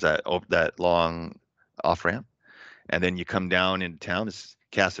 So there's that long off ramp, and then you come down into town. This is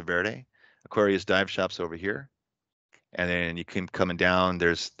Casa Verde, Aquarius Dive Shop's over here, and then you keep coming down.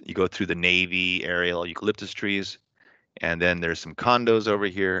 You go through the Navy area, eucalyptus trees, and then there's some condos over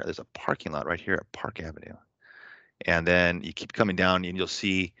here. There's a parking lot right here at Park Avenue, and then you keep coming down, and you'll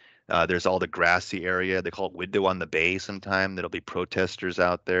see there's all the grassy area. They call it window on the bay sometime. There'll be protesters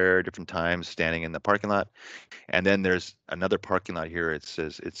out there different times standing in the parking lot. And then there's another parking lot here. It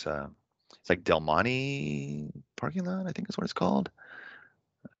says it's like Del Monte parking lot, I think is what it's called.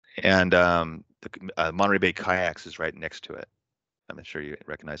 And the Monterey Bay Kayaks is right next to it. I'm sure you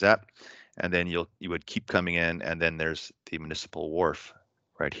recognize that. And then you would keep coming in, and then there's the municipal wharf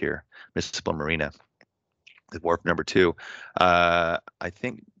right here, municipal marina, the wharf number 2. I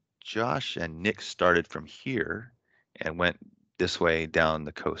think Josh and Nick started from here and went this way down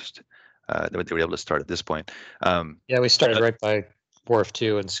the coast. They were able to start at this point. Yeah, we started but right by Wharf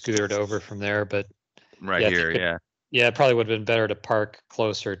 2 and scooted over from there. But right yeah, here, yeah. Yeah, it probably would have been better to park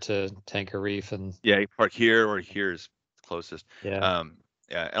closer to Tanker Reef and Yeah, you park here or here is closest. yeah.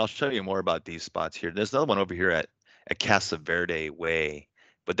 Yeah, and I'll show you more about these spots here. There's another one over here at Casa Verde Way,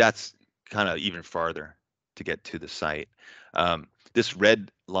 but that's kind of even farther to get to the site. This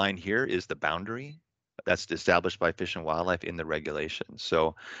red line here is the boundary that's established by Fish and Wildlife in the regulations.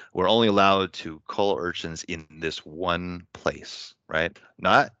 So we're only allowed to cull urchins in this one place, right?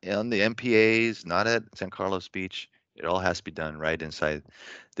 Not on the MPAs, not at San Carlos Beach. It all has to be done right inside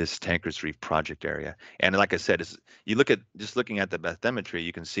this Tankers Reef project area. And like I said, you look at just looking at the bathymetry,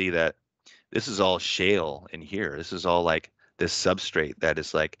 you can see that this is all shale in here. This is all like this substrate that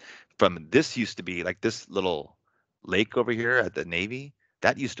is like from this used to be like this little lake over here at the Navy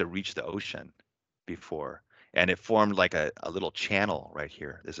that used to reach the ocean before. And it formed like a little channel right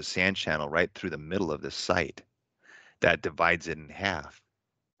here. There's a sand channel right through the middle of this site that divides it in half,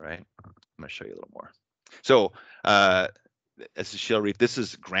 right? I'm going to show you a little more. So it's a shale reef. This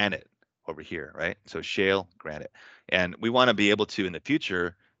is granite over here, right? So shale, granite. And we want to be able to, in the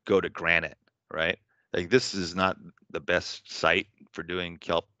future, go to granite, right? Like this is not the best site for doing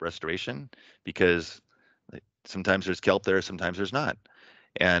kelp restoration because like, sometimes there's kelp there, sometimes there's not.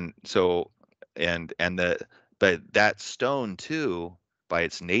 And so, but that stone too, by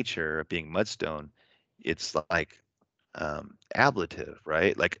its nature of being mudstone, it's like ablative,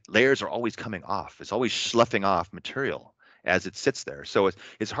 right? Like layers are always coming off. It's always sloughing off material as it sits there. So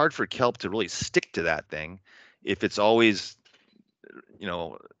it's hard for kelp to really stick to that thing if it's always, you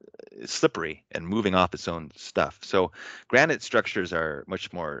know, slippery and moving off its own stuff. So granite structures are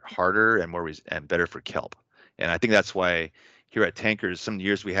much more harder and more and better for kelp. And I think that's why here at Tankers, some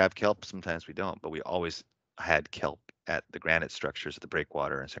years we have kelp, sometimes we don't, but we always had kelp at the granite structures at the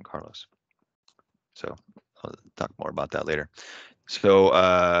breakwater in San Carlos. So I'll talk more about that later. So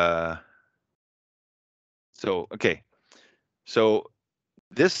okay. So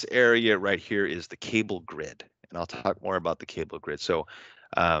this area right here is the cable grid, and I'll talk more about the cable grid. So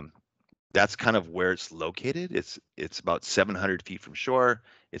that's kind of where it's located. It's about 700 feet from shore.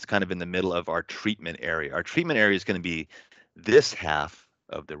 It's kind of in the middle of our treatment area. Our treatment area is going to be this half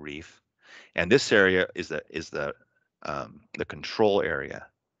of the reef, and this area is the control area,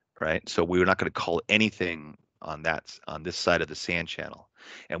 right? So we're not going to call anything on this side of the sand channel.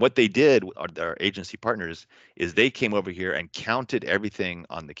 And what they did, our agency partners, is they came over here and counted everything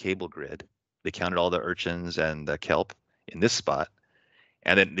on the cable grid. They counted all the urchins and the kelp in this spot.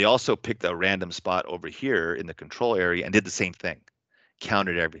 And then they also picked a random spot over here in the control area and did the same thing,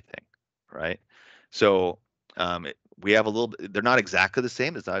 counted everything, right? So we have a little bit, they're not exactly the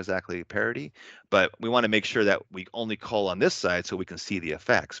same, it's not exactly parity, but we want to make sure that we only call on this side so we can see the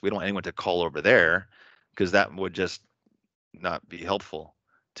effects. We don't want anyone to call over there because that would just not be helpful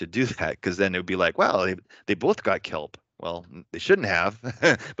to do that, because then it would be like, well, they both got kelp. Well, they shouldn't have,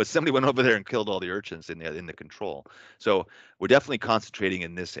 but somebody went over there and killed all the urchins in the control. So we're definitely concentrating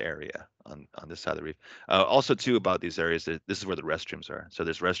in this area on this side of the reef. Also, too, about these areas, this is where the restrooms are. So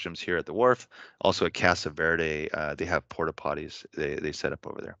there's restrooms here at the wharf. Also at Casa Verde, they have porta potties they set up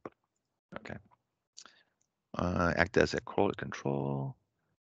over there. Okay. Act as a quota control.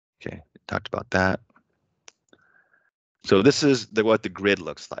 Okay, talked about that. So this is what the grid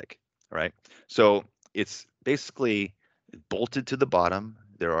looks like, right? So it's basically bolted to the bottom.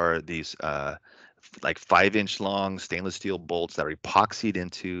 There are these like 5-inch long stainless steel bolts that are epoxied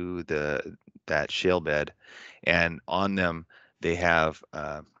into that shale bed, and on them they have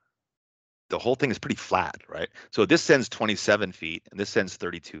the whole thing is pretty flat, right? So this sends 27 feet and this sends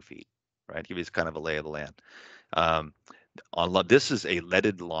 32 feet, right? Give you kind of a lay of the land. This is a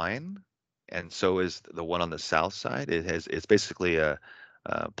leaded line, and so is the one on the south side. It's basically a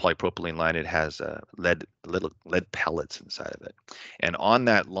polypropylene line. It has little lead pellets inside of it, and on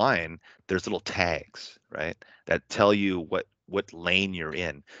that line there's little tags, right, that tell you what lane you're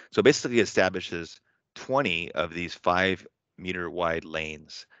in. So basically it establishes 20 of these 5-meter wide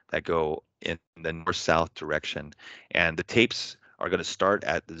lanes that go in the north-south direction, and the tapes are going to start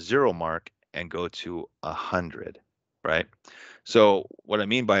at the 0 mark and go to 100. Right. So what I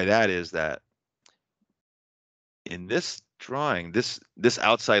mean by that is that in this drawing, this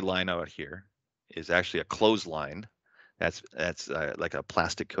outside line out here is actually a clothesline That's like a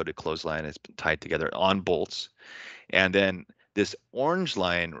plastic coated clothesline. It's been tied together on bolts. And then this orange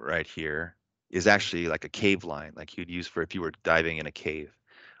line right here is actually like a cave line, like you'd use for if you were diving in a cave,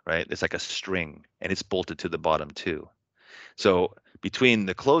 right? It's like a string, and it's bolted to the bottom too. So between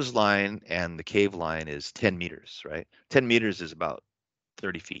the clothesline and the cave line is 10 meters, right? 10 meters is about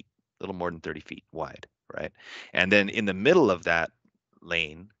 30 feet, a little more than 30 feet wide, right? And then in the middle of that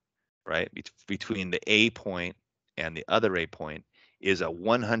lane, right, between the A point and the other A point is a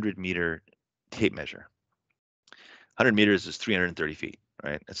 100-meter tape measure. 100 meters is 330 feet,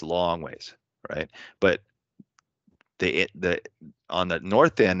 right? It's a long ways, right? But the on the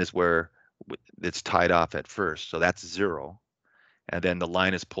north end is where it's tied off at first, so that's 0. And then the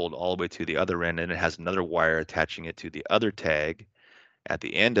line is pulled all the way to the other end, and it has another wire attaching it to the other tag at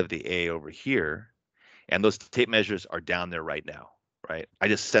the end of the A over here. And those tape measures are down there right now, right? I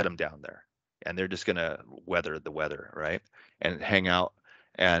just set them down there, and they're just gonna weather the weather, right? And hang out.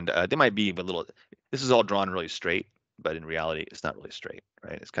 And they might be even a little. This is all drawn really straight, but in reality, it's not really straight,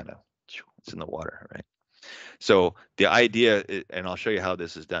 right? It's kind of it's in the water, right? So the idea, and I'll show you how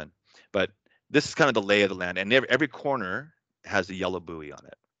this is done, but this is kind of the lay of the land, and every corner has a yellow buoy on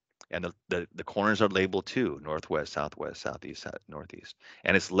it. And the corners are labeled too: northwest, southwest, southeast, northeast.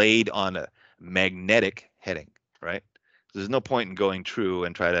 And it's laid on a magnetic heading, right? There's no point in going true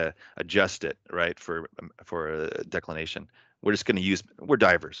and try to adjust it, right, for a declination. We're just going to use, we're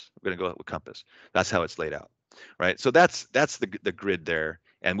divers. We're going to go with compass. That's how it's laid out, right? So that's the grid there.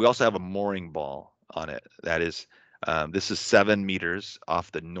 And we also have a mooring ball on it. That is, this is 7 meters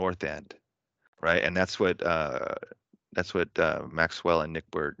off the north end, right? And that's what Maxwell and Nick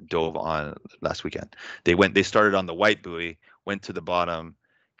were dove on last weekend. They started on the white buoy, went to the bottom,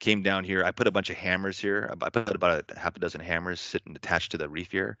 came down here. I put a bunch of hammers here. I put about a half a dozen hammers sitting attached to the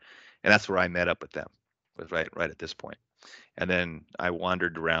reef here, and that's where I met up with them. Was right at this point. And then I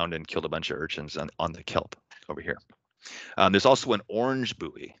wandered around and killed a bunch of urchins on the kelp over here. There's also an orange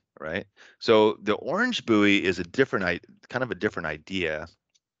buoy, right? So the orange buoy is kind of a different idea,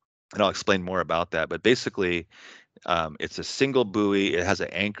 and I'll explain more about that. But basically, it's a single buoy. It has an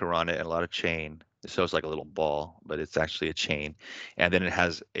anchor on it and a lot of chain. It shows like a little ball, but it's actually a chain. And then it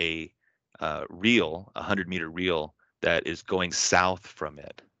has a reel, a 100-meter reel that is going south from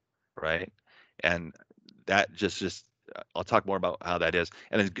it, right? And that just I'll talk more about how that is.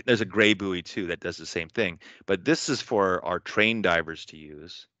 And there's a gray buoy too that does the same thing. But this is for our trained divers to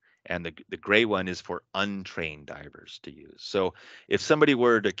use. And the gray one is for untrained divers to use. So if somebody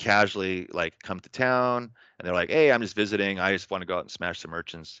were to casually like come to town and they're like, hey, I'm just visiting, I just want to go out and smash some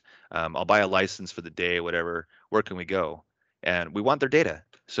merchants, I'll buy a license for the day, whatever, where can we go? And we want their data.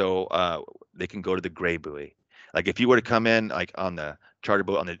 So they can go to the gray buoy. Like if you were to come in like on the charter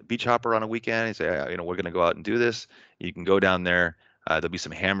boat on the beach hopper on a weekend and say, we're going to go out and do this, you can go down there. There'll be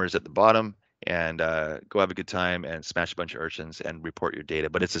some hammers at the bottom, and go have a good time and smash a bunch of urchins and report your data.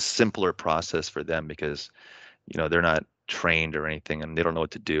 But it's a simpler process for them because they're not trained or anything and they don't know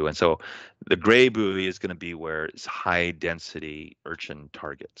what to do. And so the gray buoy is going to be where it's high density urchin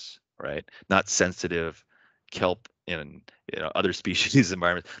targets, right? Not sensitive kelp in other species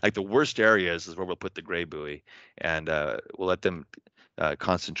environments. Like the worst areas is where we'll put the gray buoy, and we'll let them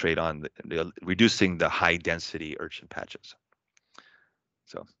concentrate on reducing the high density urchin patches.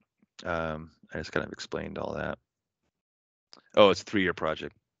 So I just kind of explained all that. Oh, it's a 3-year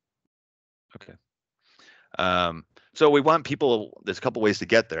project. Okay. So we want people, there's a couple ways to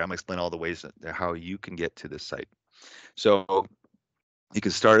get there. I'm gonna explain all the ways how you can get to this site. So you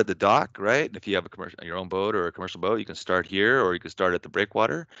can start at the dock, right? If you have your own boat or a commercial boat, you can start here, or you can start at the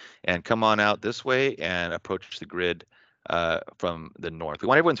breakwater and come on out this way and approach the grid from the north. We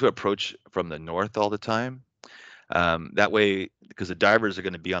want everyone to approach from the north all the time. That way, because the divers are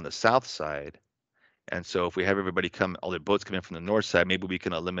going to be on the south side. And so if we have everybody all their boats come in from the north side, maybe we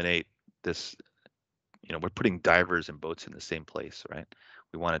can eliminate this. We're putting divers and boats in the same place, right?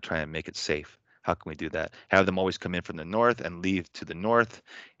 We want to try and make it safe. How can we do that? Have them always come in from the north and leave to the north.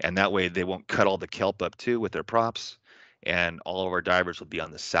 And that way they won't cut all the kelp up too with their props. And all of our divers will be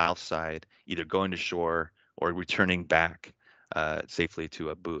on the south side, either going to shore or returning back safely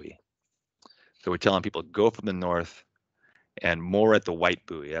to a buoy. So we're telling people go from the north and moor at the white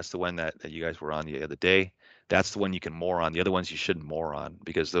buoy. That's the one that you guys were on the other day. That's the one you can moor on. The other ones you shouldn't moor on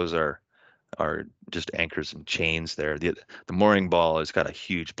because those are just anchors and chains there. The mooring ball has got a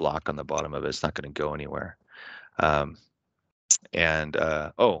huge block on the bottom of it. It's not going to go anywhere. Tell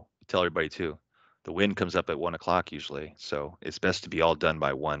everybody too, the wind comes up at 1 o'clock usually, so it's best to be all done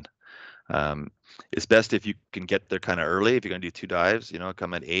by 1. It's best if you can get there kind of early. If you're going to do 2 dives,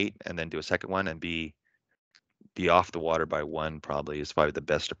 come at 8 and then do a second one and be be off the water by 1 probably is probably the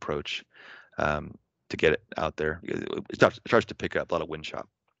best approach to get it out there. It starts to pick up a lot of wind chop.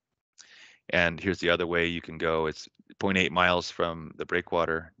 And here's the other way you can go. It's 0.8 miles from the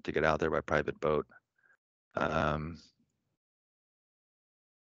breakwater to get out there by private boat. And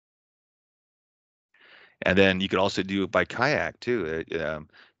then you could also do it by kayak too.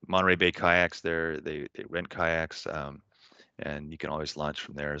 Monterey Bay Kayaks there, they rent kayaks, and you can always launch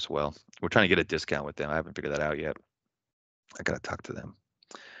from there as well. We're trying to get a discount with them. I haven't figured that out yet. I gotta talk to them.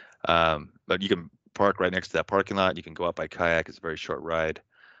 But you can park right next to that parking lot. You can go out by kayak. It's a very short ride.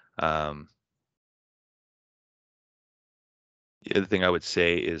 The other thing I would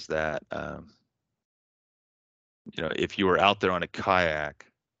say is that if you were out there on a kayak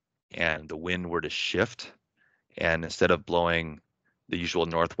and the wind were to shift, and instead of blowing the usual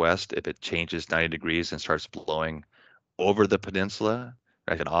northwest, if it changes 90 degrees and starts blowing over the peninsula,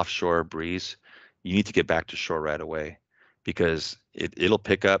 like an offshore breeze, you need to get back to shore right away, because it'll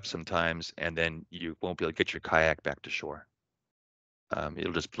pick up sometimes, and then you won't be able to get your kayak back to shore.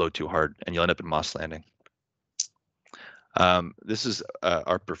 It'll just blow too hard, and you'll end up in Moss Landing. This is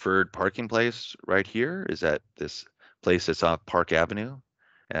our preferred parking place right here. Is at this place that's off Park Avenue,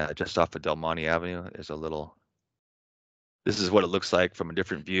 just off of Del Monte Avenue. This is what it looks like from a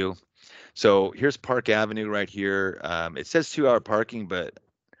different view. So here's Park Avenue right here. It says 2-hour parking, but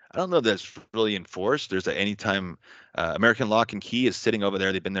I don't know if that's really enforced. There's an anytime American Lock and Key is sitting over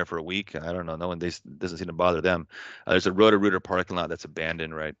there. They've been there for a week. I don't know. No one doesn't seem to bother them. There's a Roto-Rooter parking lot that's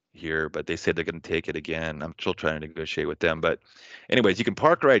abandoned right here, but they said they're going to take it again. I'm still trying to negotiate with them. But anyways, you can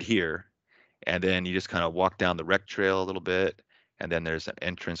park right here, and then you just kind of walk down the rec trail a little bit, and then there's an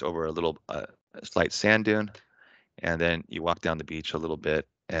entrance over a little slight sand dune, and then you walk down the beach a little bit,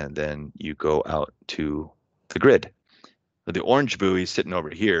 and then you go out to the grid. The orange buoy is sitting over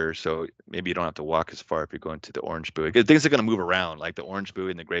here, so maybe you don't have to walk as far if you're going to the orange buoy, because things are going to move around. Like the orange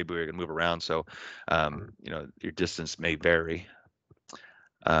buoy and the gray buoy are going to move around, so your distance may vary.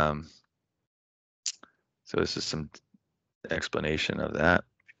 So this is some explanation of that.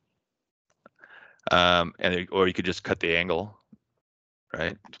 Or you could just cut the angle,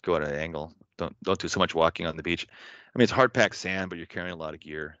 right? Just go at an angle. Don't do so much walking on the beach. I mean, it's hard packed sand, but you're carrying a lot of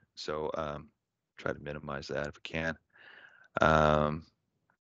gear, so try to minimize that if you can.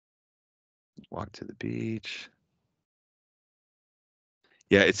 Walk to the beach.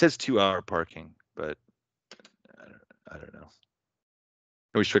 Yeah, it says 2-hour parking, but I don't know.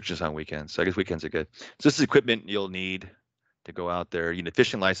 No restrictions on weekends. So I guess weekends are good. So this is equipment you'll need to go out there. You need a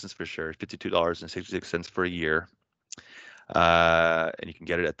fishing license for sure. $52.66 for a year. And you can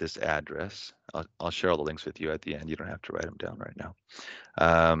get it at this address. I'll share all the links with you at the end. You don't have to write them down right now.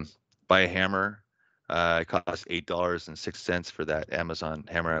 Buy a hammer. It costs $8.06 for that Amazon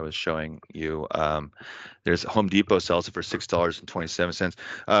hammer I was showing you. There's Home Depot sells it for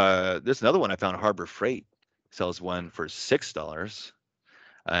 $6.27. There's another one I found. Harbor Freight sells one for $6.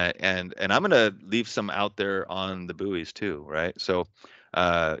 And I'm gonna leave some out there on the buoys too, right? So,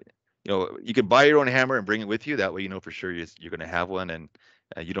 you can buy your own hammer and bring it with you. That way, you know for sure you're gonna have one, and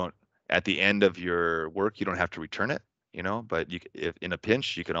you don't. At the end of your work, you don't have to return it. But if in a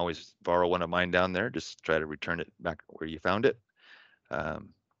pinch, you can always borrow one of mine down there. Just try to return it back where you found it. I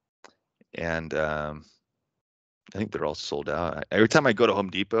think they're all sold out. Every time I go to Home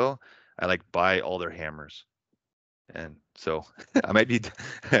Depot, I buy all their hammers, and so I may be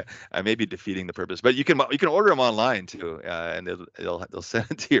defeating the purpose. But you can order them online too, and they'll send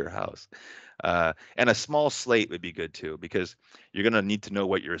it to your house. And a small slate would be good too, because you're going to need to know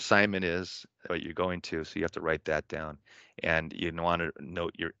what your assignment is, what you're going to, so you have to write that down, and you want to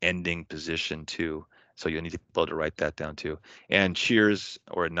note your ending position too, so you'll need to be able to write that down too. And shears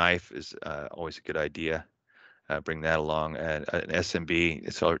or a knife is always a good idea. Bring that along. An SMB,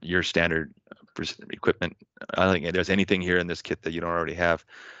 it's your standard equipment. I don't think there's anything here in this kit that you don't already have.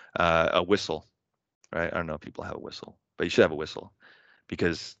 A whistle, right? I don't know if people have a whistle, but you should have a whistle,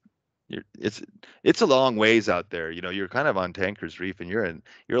 because it's a long ways out there. You're kind of on Tankers Reef, and you're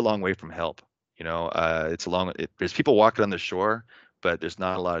a long way from help. There's people walking on the shore, but there's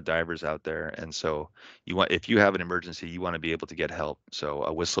not a lot of divers out there, and so if you have an emergency, you want to be able to get help. So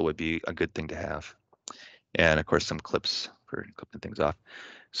a whistle would be a good thing to have, and of course some clips for clipping things off.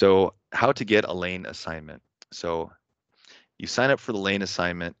 So how to get a lane assignment? So you sign up for the lane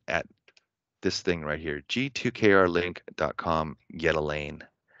assignment at this thing right here, g2krlink.com, get a lane.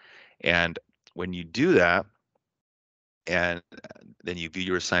 And when you do that, and then you view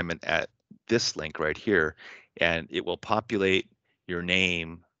your assignment at this link right here, and it will populate your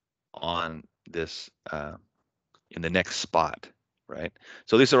name on this in the next spot, right?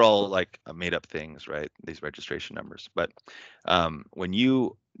 So these are all like made up things, right? These registration numbers. But when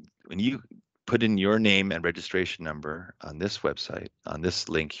you put in your name and registration number on this website, on this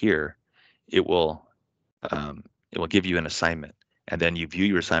link here, it will give you an assignment. And then you view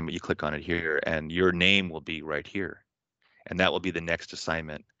your assignment, you click on it here, and your name will be right here. And that will be the next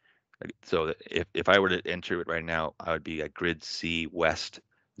assignment. So if I were to enter it right now, I would be at grid C west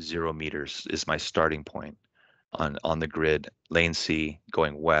 0 meters is my starting point on the grid. Lane C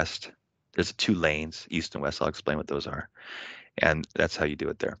going west. There's 2 lanes, east and west. I'll explain what those are. And that's how you do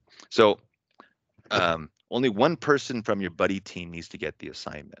it there. So only one person from your buddy team needs to get the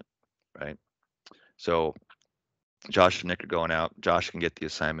assignment, right? So Josh and Nick are going out. Josh can get the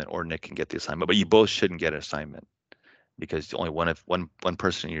assignment, or Nick can get the assignment, but you both shouldn't get an assignment because only one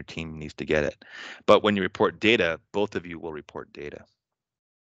person in your team needs to get it. But when you report data, both of you will report data.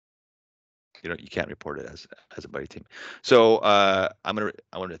 You can't report it as a buddy team. So I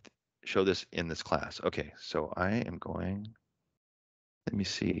want to show this in this class. Okay, so I am going. Let me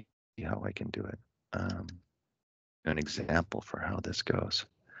see how I can do it. An example for how this goes.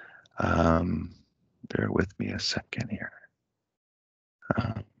 Bear with me a second here.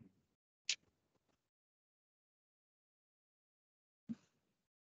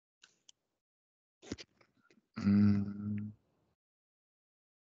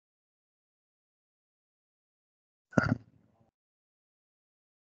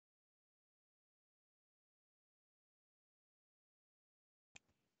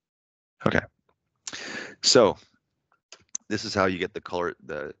 Okay, so this is how you get the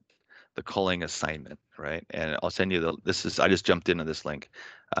culling assignment, right? And I'll send you I just jumped into this link.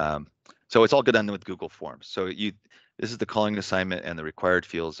 So it's all good done with Google Forms. So this is the culling assignment, and the required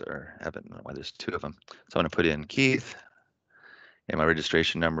fields are, I don't know why there's 2 of them. So I'm gonna put in Keith, and my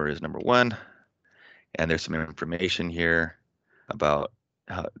registration number is number 1. And there's some information here about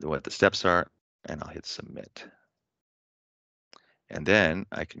what the steps are, and I'll hit submit. And then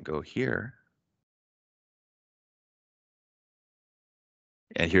I can go here,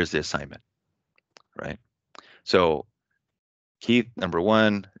 and here's the assignment, right? So Keith, number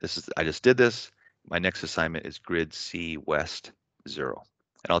 1, I just did this. My next assignment is grid C west 0.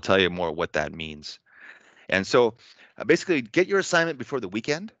 And I'll tell you more what that means. And so basically get your assignment before the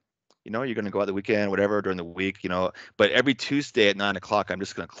weekend. You're going to go out the weekend, whatever, during the week, but every Tuesday at 9 o'clock, I'm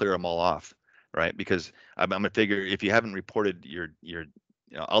just going to clear them all off, right? Because I'm going to figure if you haven't reported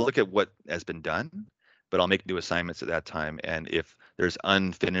I'll look at what has been done, but I'll make new assignments at that time. And if there's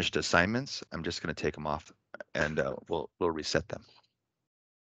unfinished assignments, I'm just going to take them off, and we'll reset them.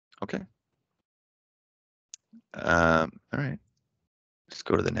 Okay. All right. Let's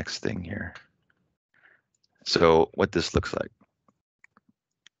go to the next thing here. So what this looks like.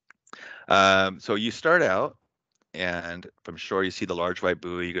 So you start out, and from shore you see the large white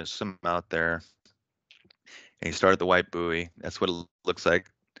buoy. You're going to swim out there, and you start at the white buoy. That's what it looks like.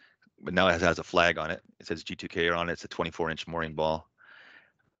 But now it has a flag on it. It says G2K on it. It's a 24-inch mooring ball.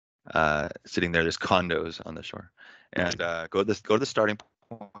 Sitting there, there's condos on the shore. And go to the starting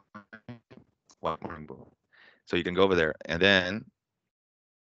point. White mooring buoy. So you can go over there, and then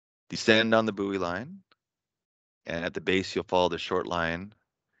descend on the buoy line. And at the base, you'll follow the short line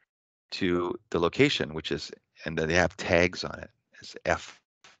to the location, and then they have tags on it. It's F,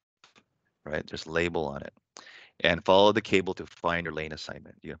 right? There's a label on it. And follow the cable to find your lane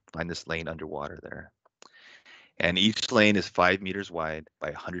assignment. You find this lane underwater there. And each lane is 5 meters wide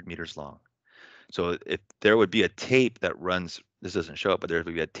by 100 meters long. So if there would be a tape that runs, this doesn't show up, but there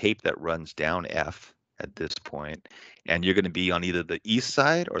would be a tape that runs down F at this point, and you're going to be on either the east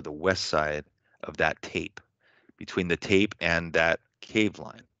side or the west side of that tape. Between the tape and that cave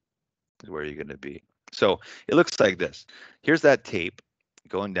line is where you're going to be. So it looks like this. Here's that tape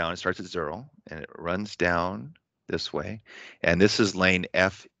going down. It starts at 0, and it runs down this way. And this is lane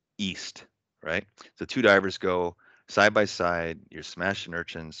F east, right? So 2 divers go side by side. You're smashing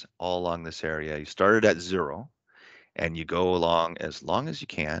urchins all along this area. You started at 0, and you go along as long as you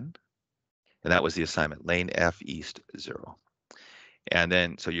can. And that was the assignment, lane F east 0. And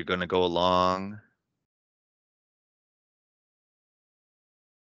then, so you're going to go along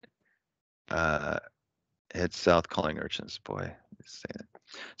head south, culling urchins. Boy,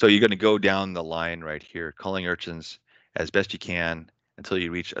 so you're going to go down the line right here, culling urchins as best you can until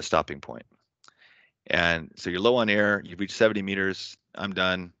you reach a stopping point. And so you're low on air. You've reached 70 meters. I'm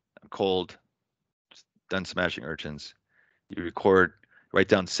done. I'm cold. Done smashing urchins. You write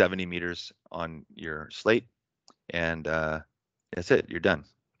down 70 meters on your slate, and that's it. You're done.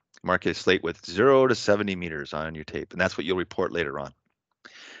 Mark a slate with 0 to 70 meters on your tape, and that's what you'll report later on.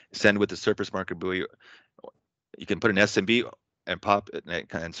 Send with the surface marker buoy. You can put an SMB and pop it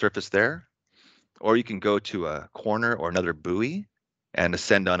and surface there, or you can go to a corner or another buoy and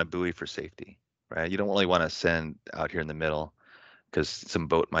ascend on a buoy for safety, right? You don't really want to ascend out here in the middle because some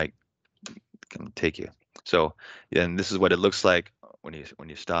boat might come take you. So, and this is what it looks like when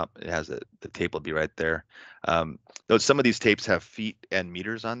you stop. It has the tape will be right there. Though some of these tapes have feet and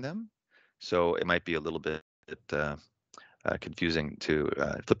meters on them, so it might be a little bit confusing to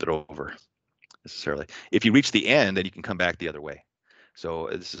flip it over necessarily. If you reach the end, then you can come back the other way. So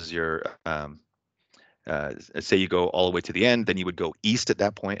this is your say you go all the way to the end, then you would go east at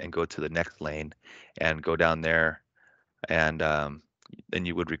that point and go to the next lane and go down there, and then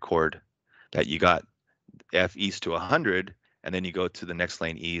you would record that you got F east to 100, and then you go to the next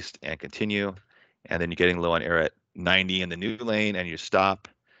lane east and continue, and then you're getting low on air at 90 in the new lane, and you stop,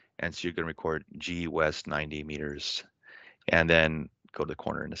 and so you're going to record G west 90 meters, and then go to the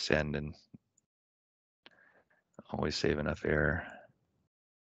corner and ascend, and always save enough air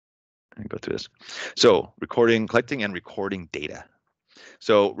and go through this. So collecting and recording data.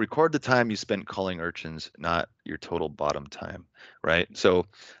 So record the time you spent calling urchins, not your total bottom time, right? So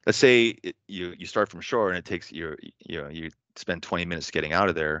let's say you start from shore and it takes you spend 20 minutes getting out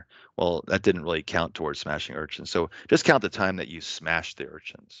of there. Well, that didn't really count towards smashing urchins. So just count the time that you smashed the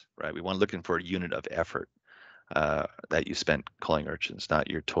urchins, right? We want looking for a unit of effort that you spent calling urchins, not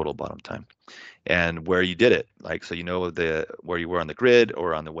your total bottom time. And where you did it, like, so you know where you were on the grid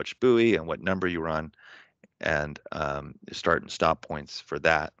or on the which buoy and what number you were on, and start and stop points for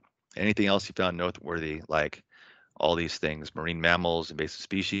that. Anything else you found noteworthy, like all these things: marine mammals, invasive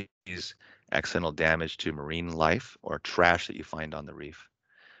species, accidental damage to marine life, or trash that you find on the reef.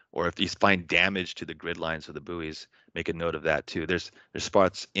 Or if you find damage to the grid lines of the buoys, make a note of that too. There's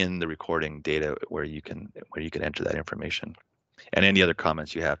spots in the recording data where you can enter that information, and any other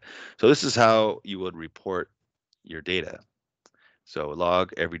comments you have. So this is how you would report your data. So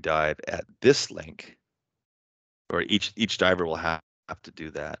log every dive at this link, or each diver will have to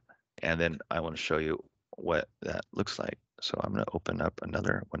do that. And then I want to show you what that looks like. So I'm going to open up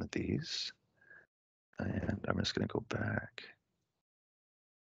another one of these, and I'm just going to go back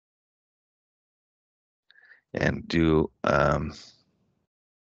and do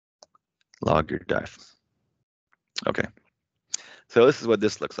log your dive. Okay, so this is what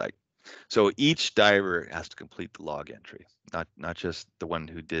this looks like. So each diver has to complete the log entry, not just the one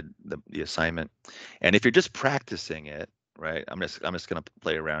who did the assignment. And if you're just practicing it, right? I'm just going to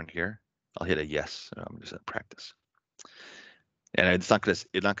play around here. I'll hit a yes. So I'm just going to practice. And it's not going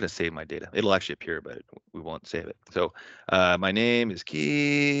to save my data. It'll actually appear, but we won't save it. So my name is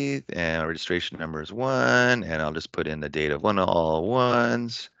Keith, and my registration number is 1, and I'll just put in the date of all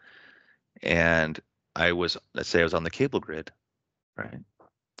ones. And let's say I was on the cable grid, right?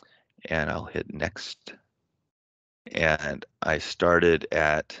 And I'll hit next. And I started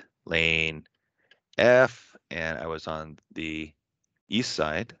at lane F, and I was on the east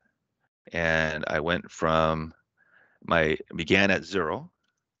side, and I went from began at 0,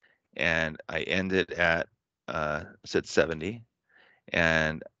 and I ended at said 70,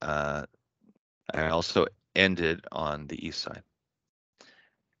 and I also ended on the east side.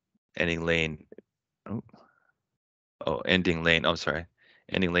 Ending lane, ending lane. I'm sorry,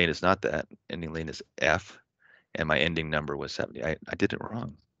 ending lane is not that. Ending lane is F, and my ending number was 70. I did it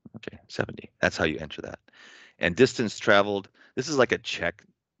wrong. Okay, 70. That's how you enter that. And distance traveled. This is like a check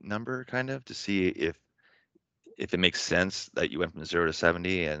number, kind of, to see if it makes sense that you went from 0 to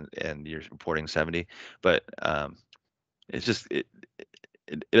 70 and you're reporting 70, but it's just it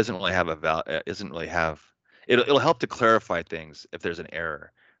doesn't really have a value. It doesn't really have. It'll help to clarify things if there's an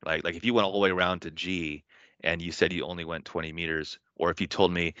error. Like if you went all the way around to G and you said you only went 20 meters, or if you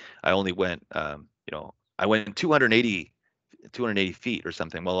told me I only went, I went 280 feet or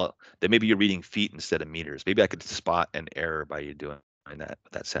something. Well, then maybe you're reading feet instead of meters. Maybe I could spot an error by you doing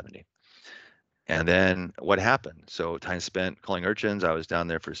that 70. And then what happened? So time spent calling urchins. I was down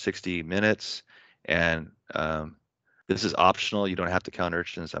there for 60 minutes, and this is optional. You don't have to count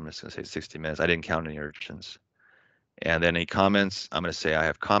urchins. I'm just going to say 60 minutes. I didn't count any urchins. And then any comments, I'm going to say I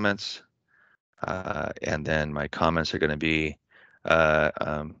have comments. And then my comments are going to be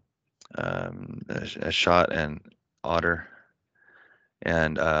a shot and otter.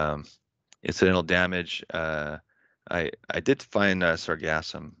 And incidental damage. I did find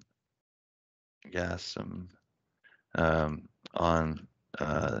sargassum on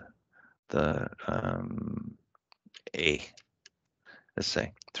the A. Let's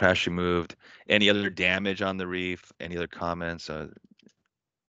say trash removed. Any other damage on the reef? Any other comments?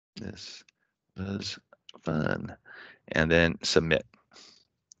 This was fun. And then submit.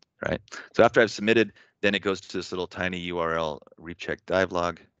 Right. So after I've submitted, then it goes to this little tiny URL, reef check dive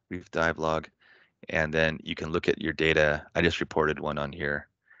log, reef dive log, and then you can look at your data. I just reported one on here,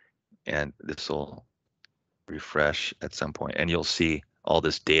 and this will refresh at some point, and you'll see all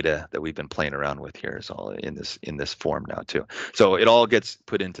this data that we've been playing around with here is all in this form now too. So it all gets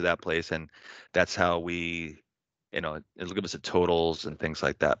put into that place, and that's how we, it'll give us the totals and things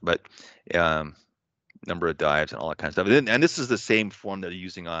like that. But number of dives and all that kind of stuff. And this is the same form that they're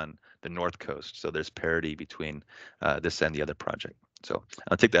using on the North Coast. So there's parity between this and the other project. So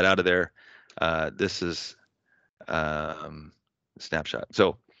I'll take that out of there. This is snapshot.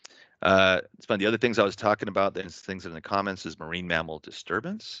 So it's fun. The other things I was talking about, there's things in the comments, is marine mammal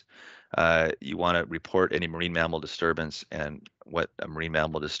disturbance. You want to report any marine mammal disturbance, and what a marine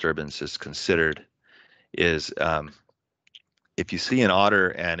mammal disturbance is considered is if you see an otter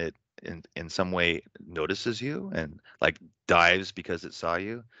and it in some way notices you and like dives because it saw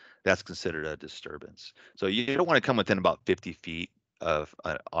you, that's considered a disturbance. So you don't want to come within about 50 feet of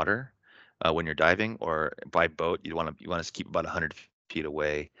an otter when you're diving, or by boat you want to keep about 100 feet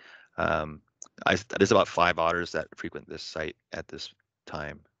away. There's about 5 otters that frequent this site at this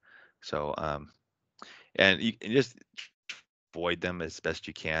time. So and you just avoid them as best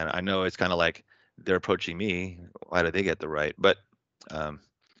you can. I know it's kind of like they're approaching me. Why do they get the right? But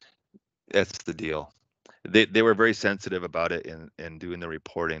that's the deal. They were very sensitive about it in doing the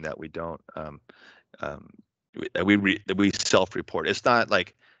reporting that we don't. We self-report. It's not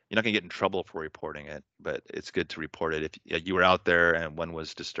like you're not gonna get in trouble for reporting it, but it's good to report it. If you were out there and one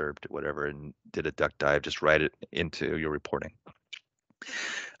was disturbed, whatever, and did a duck dive, just write it into your reporting.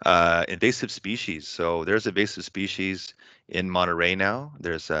 Invasive species. So there's invasive species in Monterey now.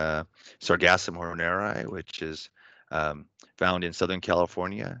 There's Sargassum horneri, which is found in Southern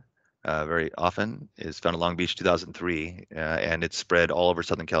California. Very often is found in Long Beach 2003, and it's spread all over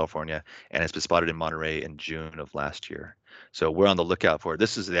Southern California, and it's been spotted in Monterey in June of last year. So we're on the lookout for it.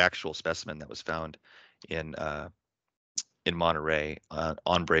 This is the actual specimen that was found in Monterey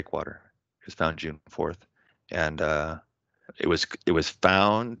on breakwater. It was found June 4th, and it was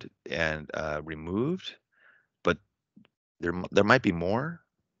found and removed, but there might be more.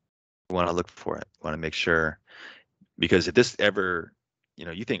 We want to look for it. We want to make sure, because if this ever,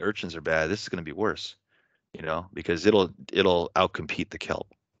 you think urchins are bad, this is going to be worse, because it'll outcompete the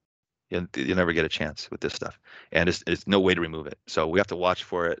kelp. You'll never get a chance with this stuff, and it's no way to remove it. So we have to watch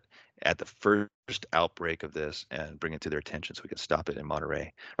for it at the first outbreak of this and bring it to their attention so we can stop it in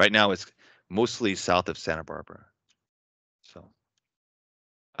Monterey. Right now, it's mostly south of Santa Barbara. So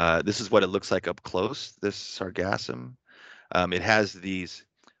this is what it looks like up close, this sargassum. It has these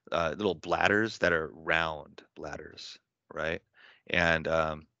little bladders that are round bladders, right? And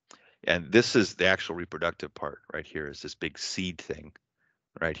this is the actual reproductive part right here, is this big seed thing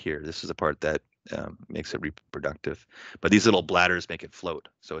right here. This is the part that makes it reproductive. But these little bladders make it float.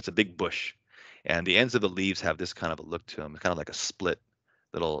 So it's a big bush. And the ends of the leaves have this kind of a look to them, kind of like a split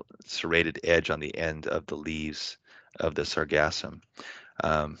little serrated edge on the end of the leaves of the sargassum.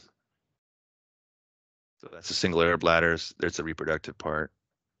 So that's the single air bladders. There's the reproductive part.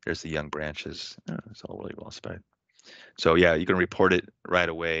 There's the young branches. It's all really well spread. So yeah, you can report it right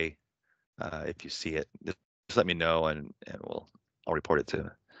away if you see it. Just let me know, and I'll report it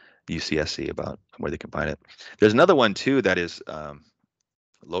to UCSC about where they can find it. There's another one too that is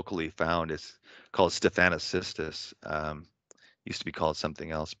locally found. It's called Stephanocystis. Used to be called something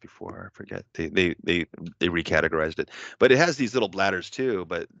else before. I forget. They recategorized it, but it has these little bladders too.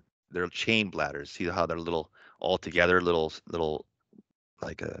 But they're chain bladders. See how they're little all together, little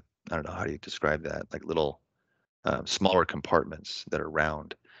like I don't know how do you describe that, like little smaller compartments that are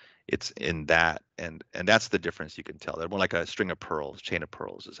round. It's in that, and that's the difference. You can tell they're more like a string of pearls, chain of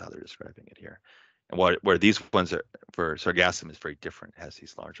pearls is how they're describing it here. And where these ones are for sargassum is very different. It has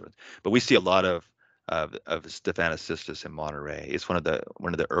these large ones, but we see a lot of Stephanocystis in Monterey. It's one of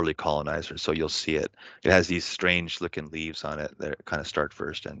the early colonizers, so you'll see it. It has these strange looking leaves on it that kind of start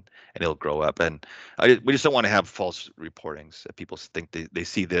first, and it'll grow up. And we just don't want to have false reportings. People think they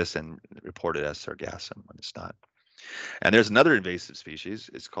see this and report it as sargassum when it's not. And there's another invasive species.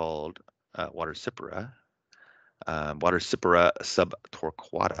 It's called Watercipera, Watercipera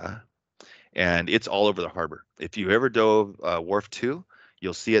subtorquata, and it's all over the harbor. If you ever dove Wharf 2,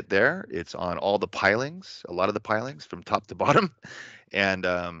 you'll see it there. It's on all the pilings, a lot of the pilings from top to bottom, and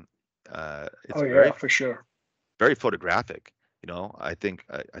it's for sure, very photographic. I think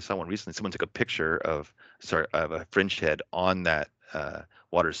I saw one recently. Someone took a picture of a fringe head on that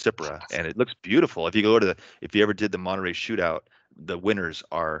Watercipera, and it looks beautiful. If you ever did the Monterey shootout, the winners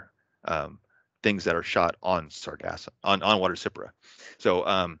are things that are shot on sargassum, on water cypera.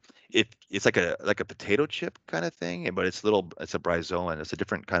 So if it's like a potato chip kind of thing, but it's a bryozoan. It's a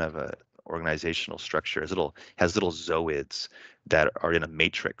different kind of a organizational structure. Has little zooids that are in a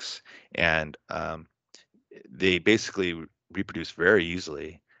matrix, and they basically reproduce very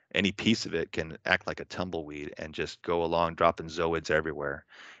easily. Any piece of it can act like a tumbleweed and just go along, dropping zooids everywhere.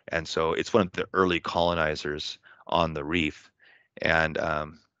 And so it's one of the early colonizers on the reef. And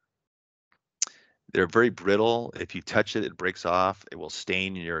they're very brittle. If you touch it, it breaks off. It will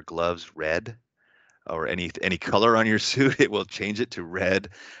stain your gloves red, or any color on your suit. It will change it to red.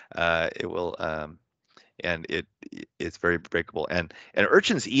 It will and it's very breakable, and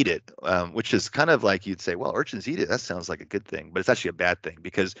urchins eat it, which is kind of like, you'd say, well, urchins eat it, that sounds like a good thing, but it's actually a bad thing,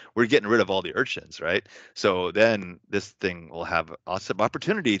 because we're getting rid of all the urchins, right? So then this thing will have awesome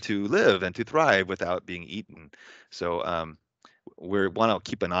opportunity to live and to thrive without being eaten. So we want to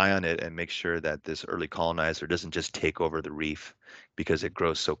keep an eye on it and make sure that this early colonizer doesn't just take over the reef, because it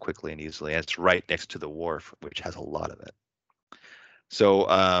grows so quickly and easily, and it's right next to the wharf, which has a lot of it. So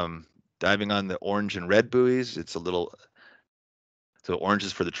diving on the orange and red buoys, so orange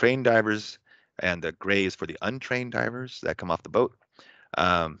is for the trained divers, and the gray is for the untrained divers that come off the boat.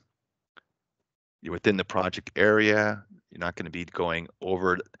 You're within the project area. You're not going to be going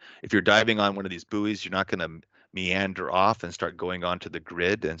over. If you're diving on one of these buoys, you're not going to meander off and start going onto the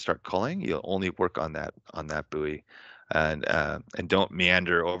grid and start culling. You'll only work on that buoy, and don't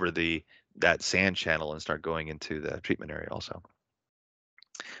meander over that sand channel and start going into the treatment area also.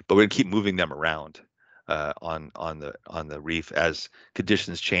 But we're gonna keep moving them around on the reef as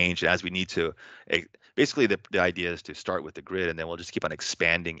conditions change, and as we need to. Basically, the idea is to start with the grid, and then we'll just keep on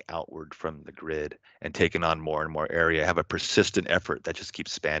expanding outward from the grid and taking on more and more area. Have a persistent effort that just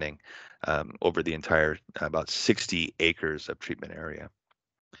keeps spanning over the entire about 60 acres of treatment area.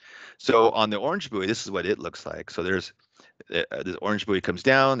 So on the orange buoy, this is what it looks like. So there's the orange buoy comes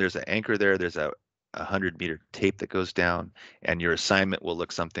down. There's an anchor there. There's a 100-meter tape that goes down, and your assignment will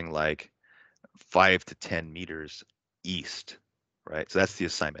look something like 5 to 10 meters east, right? So that's the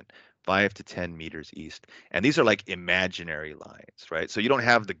assignment, 5 to 10 meters east. And these are like imaginary lines, right? So you don't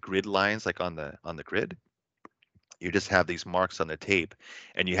have the grid lines like on the grid. You just have these marks on the tape,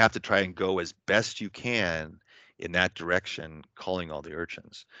 and you have to try and go as best you can in that direction, calling all the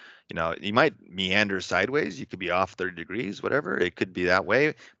urchins. You might meander sideways. You could be off 30 degrees, whatever. It could be that way,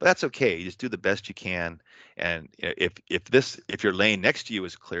 but that's okay. You just do the best you can. And if your lane next to you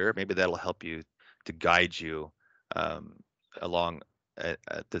is clear, maybe that'll help you to guide you along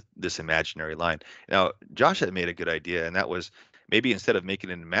this imaginary line. Now, Josh had made a good idea, and that was maybe instead of making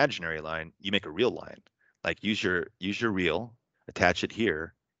an imaginary line, you make a real line. Like use your reel, attach it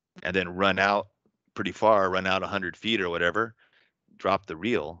here, and then run out pretty far, run out 100 feet or whatever, drop the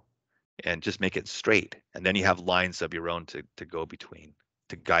reel, and just make it straight. And then you have lines of your own to go between,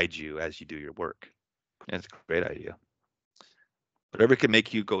 to guide you as you do your work. And it's a great idea. Whatever can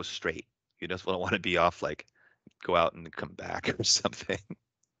make you go straight. You just don't want to be off, like go out and come back or something.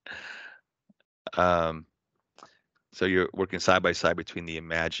 So you're working side by side between the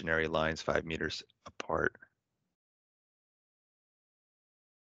imaginary lines 5 meters apart,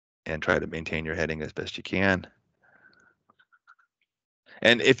 and try to maintain your heading as best you can.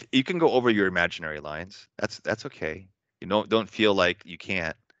 And if you can go over your imaginary lines, that's okay. Don't feel like you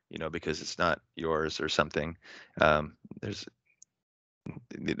can't, because it's not yours or something.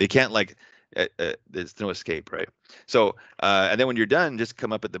 They can't, like, there's no escape, right? So and then when you're done, just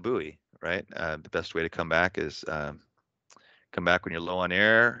come up at the buoy, right? The best way to come back is come back when you're low on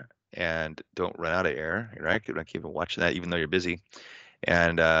air, and don't run out of air, right? You don't keep watching that, even though you're busy.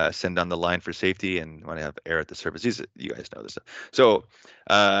 And send down the line for safety, and want to have air at the surface. You guys know this stuff. So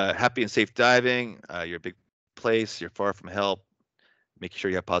happy and safe diving. You're a big place. You're far from help. Make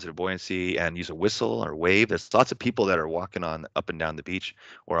sure you have positive buoyancy, and use a whistle or wave. There's lots of people that are walking on up and down the beach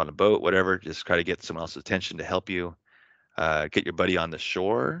or on a boat, whatever. Just try to get someone else's attention to help you. Get your buddy on the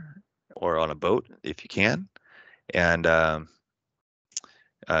shore or on a boat if you can, and call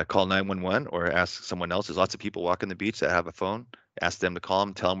 911 or ask someone else. There's lots of people walking the beach that have a phone. Ask them to call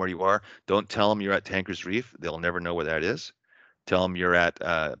them. Tell them where you are. Don't tell them you're at Tankers Reef. They'll never know where that is. Tell them you're at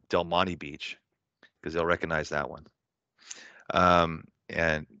Del Monte Beach, because they'll recognize that one.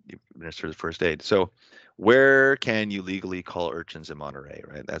 And you administer the first aid. So where can you legally call urchins in Monterey,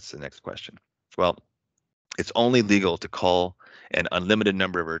 right? That's the next question. Well, it's only legal to call an unlimited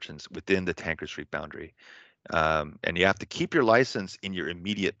number of urchins within the Tankers Reef boundary. And you have to keep your license in your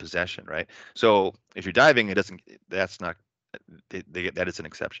immediate possession, right? So if you're diving, that is an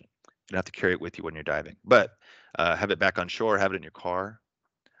exception. You don't have to carry it with you when you're diving, but have it back on shore, have it in your car.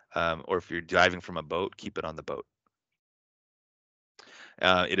 or if you're diving from a boat, keep it on the boat.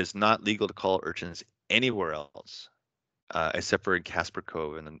 It is not legal to call urchins anywhere else, except for in Casper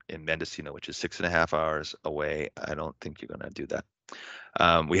Cove in Mendocino, which is 6.5 hours away. I don't think you're going to do that.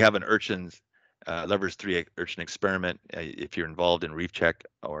 We have an Lovers 3 urchin experiment. If you're involved in Reef Check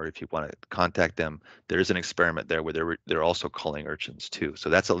or if you want to contact them, there is an experiment there where they're also calling urchins too. So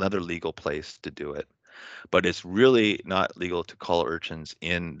that's another legal place to do it. But it's really not legal to call urchins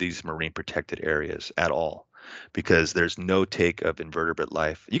in these marine protected areas at all, because there's no take of invertebrate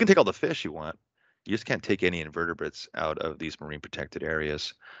life. You can take all the fish you want. You just can't take any invertebrates out of these marine protected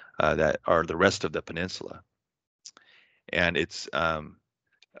areas that are the rest of the peninsula. And it's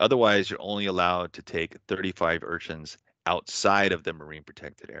otherwise you're only allowed to take 35 urchins outside of the marine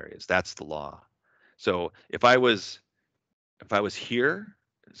protected areas. That's the law. So if I was here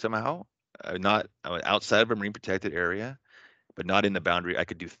somehow, not outside of a marine protected area, but not in the boundary, I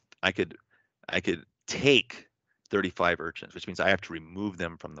could take 35 urchins, which means I have to remove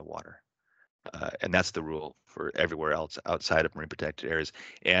them from the water. And that's the rule for everywhere else outside of marine protected areas.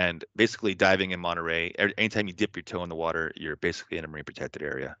 And basically diving in Monterey, anytime you dip your toe in the water, you're basically in a marine protected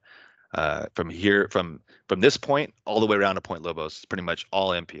area. From here, from this point all the way around to Point Lobos, it's pretty much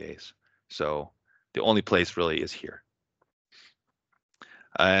all MPAs. So the only place really is here.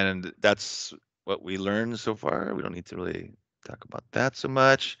 And that's what we learned so far. We don't need to really talk about that so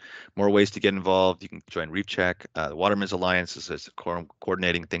much. More ways to get involved. You can join Reef Check. The Watermen's Alliance is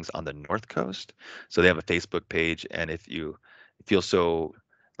coordinating things on the North Coast. So they have a Facebook page. And if you feel so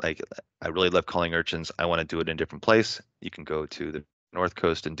like, I really love calling urchins, I want to do it in a different place, you can go to the North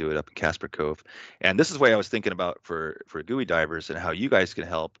Coast and do it up in Casper Cove. And this is what I was thinking about for GUE divers and how you guys can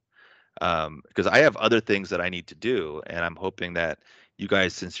help. Because I have other things that I need to do, and I'm hoping that you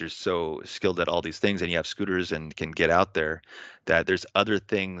guys, since you're so skilled at all these things and you have scooters and can get out there, that there's other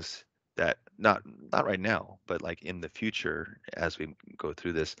things that not right now, but like in the future as we go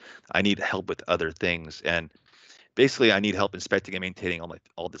through this, I need help with other things. And basically I need help inspecting and maintaining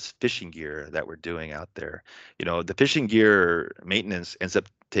all this fishing gear that we're doing out there. You know, the fishing gear maintenance ends up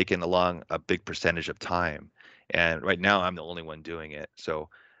taking along a big percentage of time. And right now I'm the only one doing it. So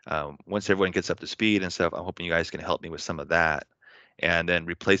once everyone gets up to speed and stuff, I'm hoping you guys can help me with some of that. And then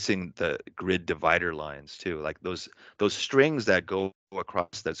replacing the grid divider lines too, like those strings that go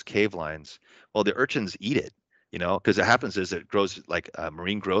across those cave lines. Well, the urchins eat it, you know, because what happens is it grows like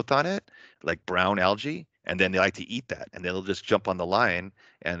marine growth on it, like brown algae, and then they like to eat that, and they'll just jump on the line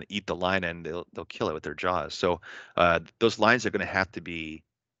and eat the line, and they'll kill it with their jaws. So those lines are going to have to be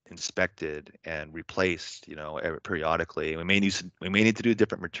inspected and replaced, you know, periodically. We may need to do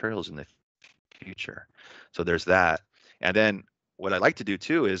different materials in the future. So there's that. And then what I like to do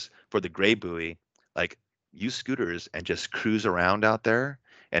too is for the gray buoy, like use scooters and just cruise around out there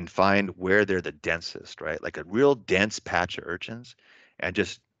and find where they're the densest, right? Like a real dense patch of urchins, and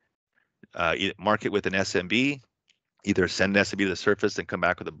just mark it with an SMB, either send an SMB to the surface and come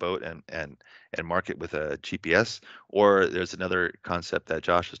back with a boat and mark it with a GPS, or there's another concept that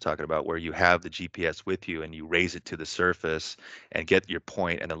Josh was talking about where you have the GPS with you and you raise it to the surface and get your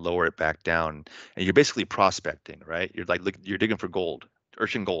point and then lower it back down, and you're basically prospecting, right? You're like, you're digging for gold,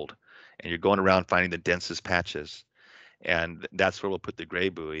 urchin gold, and you're going around finding the densest patches. And that's where we'll put the gray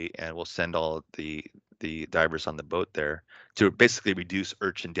buoy, and we'll send all the divers on the boat there to basically reduce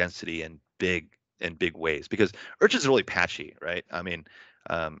urchin density in big ways, because urchins are really patchy, right? I mean,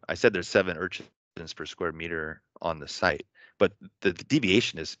 I said there's 7 urchins per square meter on the site, but the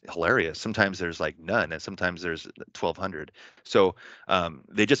deviation is hilarious. Sometimes there's like none, and sometimes there's 1,200. So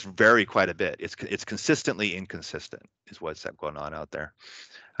they just vary quite a bit. It's consistently inconsistent is what's going on out there.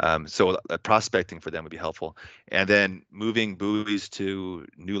 So prospecting for them would be helpful. And then moving buoys to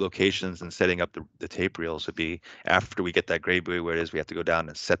new locations and setting up the tape reels would be, after we get that gray buoy where it is, we have to go down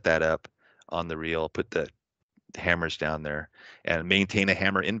and set that up on the reel, put the hammers down there, and maintain a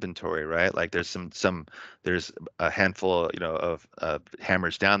hammer inventory, right? Like there's there's a handful, you know, of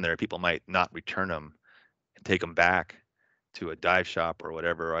hammers down there. People might not return them and take them back to a dive shop or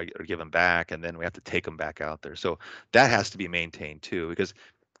whatever, or give them back, and then we have to take them back out there. So that has to be maintained too, because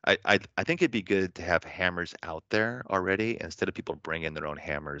I think it'd be good to have hammers out there already instead of people bringing their own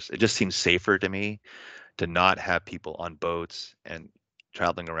hammers. It just seems safer to me to not have people on boats and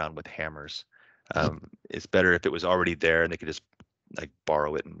traveling around with hammers. It's better if it was already there and they could just like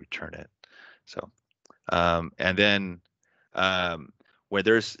borrow it and return it. So, and then where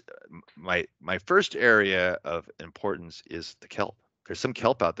there's my first area of importance is the kelp. There's some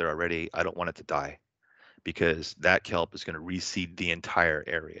kelp out there already. I don't want it to die, because that kelp is going to reseed the entire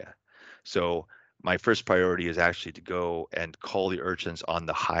area. So my first priority is actually to go and call the urchins on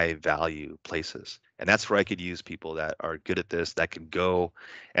the high value places. And that's where I could use people that are good at this, that can go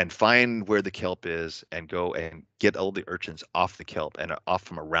and find where the kelp is and go and get all the urchins off the kelp and off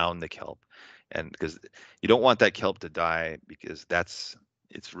from around the kelp. And because you don't want that kelp to die, because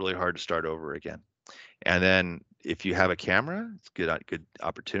it's really hard to start over again. And then if you have a camera, it's good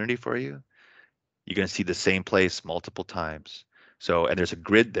opportunity for you. You're going to see the same place multiple times. So, and there's a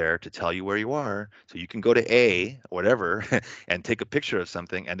grid there to tell you where you are. So you can go to A, whatever, and take a picture of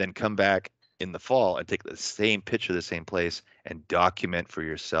something and then come back in the fall and take the same picture of the same place and document for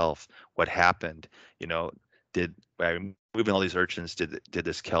yourself what happened. You know, did by moving all these urchins, did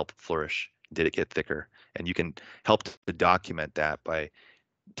this kelp flourish? Did it get thicker? And you can help to document that by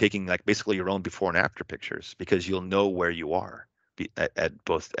taking like basically your own before and after pictures, because you'll know where you are at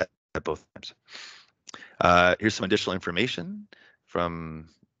both times. Here's some additional information from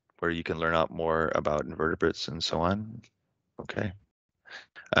where you can learn out more about invertebrates and so on. Okay.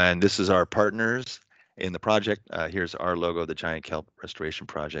 And this is our partners in the project. Here's our logo, the Giant Kelp Restoration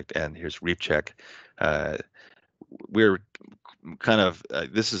Project, and here's Reef Check. We're kind of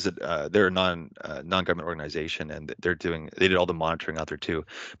this is they're a non-government organization, and they did all the monitoring out there too.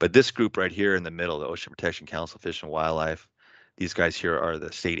 But this group right here in the middle, the Ocean Protection Council, Fish and Wildlife, these guys here are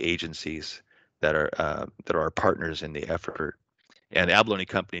the state agencies that are our partners in the effort. And Abalone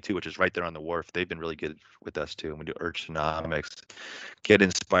Company too, which is right there on the wharf, they've been really good with us too. And we do urchinomics. Get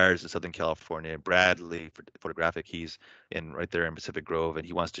Inspires in Southern California. Bradley Photographic, he's in right there in Pacific Grove, and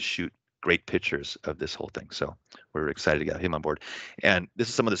he wants to shoot great pictures of this whole thing. So we're excited to get him on board. And this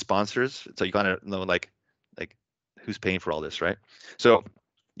is some of the sponsors. So you kind of know like who's paying for all this, right? So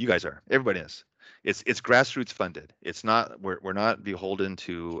you guys are. Everybody is. It's grassroots funded. It's not we're not beholden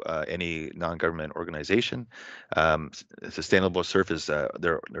to any non-government organization. Sustainable Surf is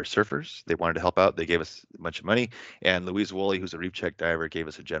they're surfers. They wanted to help out. They gave us a bunch of money. And Louise Woolley, who's a reef check diver, gave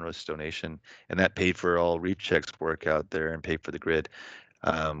us a generous donation, and that paid for all reef checks work out there and paid for the grid.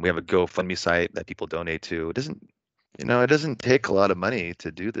 We have a GoFundMe site that people donate to. It doesn't take a lot of money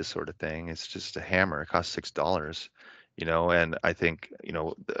to do this sort of thing. It's just a hammer. It costs $6. And I think,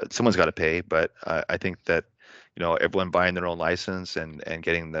 someone's got to pay, but I think that, everyone buying their own license and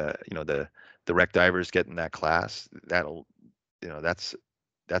getting the wreck divers getting that class, that's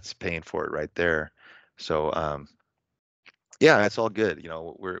paying for it right there. So, yeah, that's all good.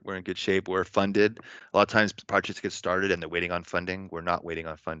 We're in good shape. We're funded. A lot of times projects get started and they're waiting on funding. We're not waiting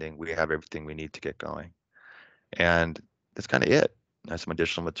on funding. We have everything we need to get going. And that's kind of it. That's some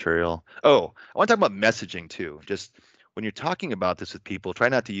additional material. Oh, I want to talk about messaging too. Just when you're talking about this with people, try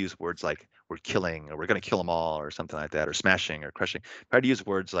not to use words like we're killing or we're going to kill them all or something like that, or smashing or crushing. Try to use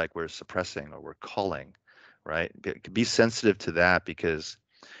words like we're suppressing or we're culling, right? Be sensitive to that, because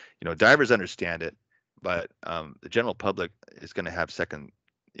divers understand it, but the general public is going to have second,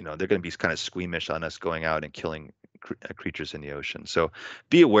 they're going to be kind of squeamish on us going out and killing creatures in the ocean. So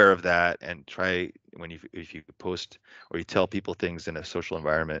be aware of that, and try if you post or you tell people things in a social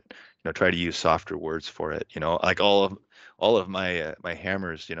environment, try to use softer words for it. Like all of my my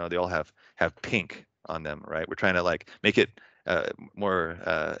hammers, they all have pink on them, right? We're trying to like make it more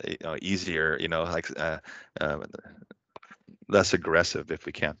easier, less aggressive if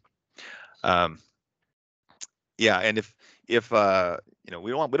we can. Yeah, and if we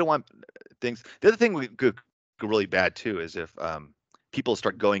don't want things. The other thing we could go really bad too is if people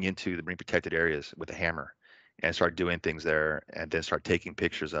start going into the marine protected areas with a hammer and start doing things there, and then start taking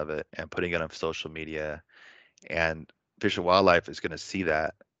pictures of it and putting it on social media, and Fish and Wildlife is going to see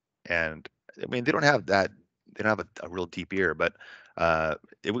that. And I mean, they don't have a real deep ear, but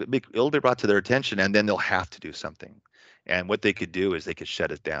it'll be brought to their attention, and then they'll have to do something. And what they could do is they could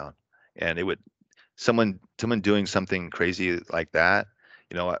shut it down, and it would someone doing something crazy like that.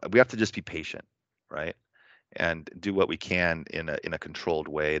 We have to just be patient, right? And do what we can in a controlled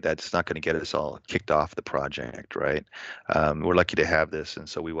way. That's not going to get us all kicked off the project, right? We're lucky to have this, and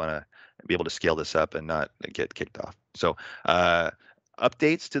so we want to be able to scale this up and not get kicked off. So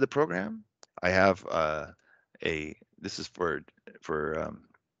updates to the program. I have this is for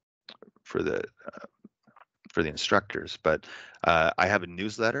the instructors, but I have a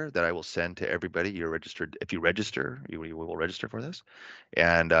newsletter that I will send to everybody. You're registered. If you register, you will register for this,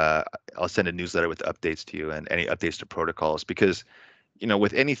 and I'll send a newsletter with updates to you and any updates to protocols, because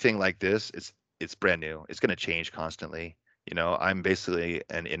with anything like this, it's brand new. It's going to change constantly. I'm basically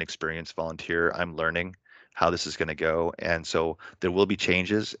an inexperienced volunteer. I'm learning how this is going to go, and so there will be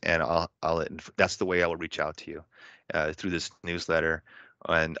changes, and that's the way I will reach out to you through this newsletter,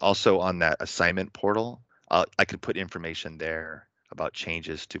 and also on that assignment portal. I could put information there about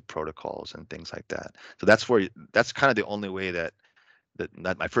changes to protocols and things like that. So that's kind of the only way that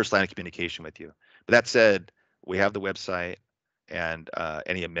my first line of communication with you. But that said, we have the website, and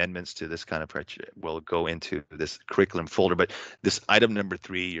any amendments to this kind of will go into this curriculum folder. But this item number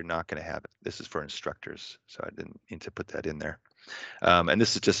 3, you're not going to have it. This is for instructors, so I didn't need to put that in there. And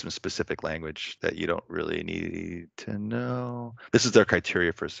this is just some specific language that you don't really need to know. This is their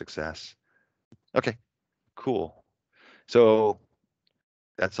criteria for success. Okay, cool. So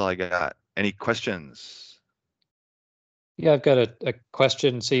that's all I got. Any questions? Yeah, I've got a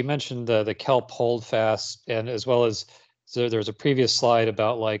question. So you mentioned the kelp holdfast, and as well as, so there's a previous slide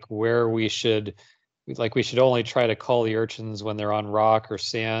about like where we should only try to call the urchins when they're on rock or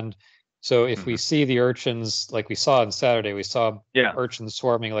sand. So if we see the urchins, like we saw on Saturday, we saw urchins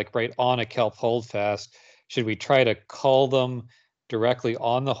swarming like right on a kelp holdfast. Should we try to call them directly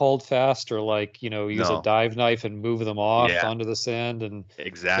on the holdfast, or like, use a dive knife and move them off onto the sand and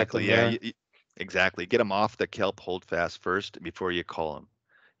exactly get them yeah there? Exactly. Get them off the kelp holdfast first before you call them.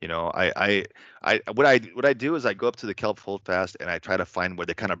 What I do is I go up to the kelp holdfast and I try to find where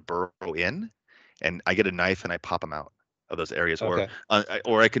they kind of burrow in, and I get a knife and I pop them out of those areas. Okay.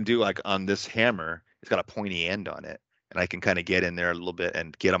 Or I can do like on this hammer, it's got a pointy end on it, and I can kind of get in there a little bit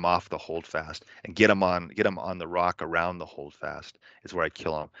and get them off the holdfast and get them on the rock around the holdfast is where I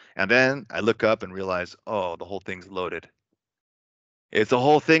kill them. And then I look up and realize, oh, the whole thing's loaded. The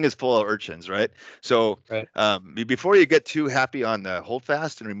whole thing is full of urchins, right? So Right. before you get too happy on the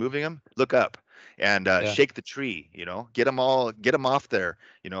holdfast and removing them, look up and shake the tree. Get them off there.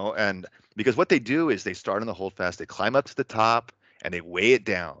 And because what they do is they start on the holdfast, they climb up to the top and they weigh it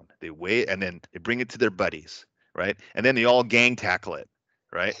down. And then they bring it to their buddies, right? And then they all gang tackle it,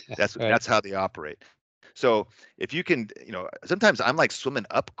 right? That's how they operate. So if you can, sometimes I'm like swimming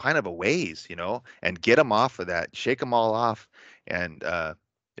up kind of a ways, and get them off of that, shake them all off. And,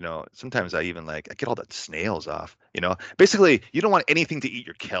 sometimes I even I get all the snails off, basically you don't want anything to eat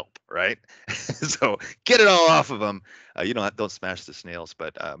your kelp, right? So get it all off of them. Don't smash the snails,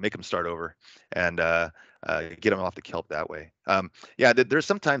 but make them start over and get them off the kelp that way. There's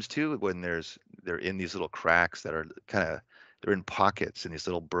sometimes too when they're in these little cracks that are they're in pockets, in these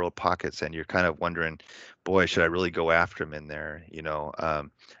little burrowed pockets, and you're kind of wondering, boy, should I really go after them in there?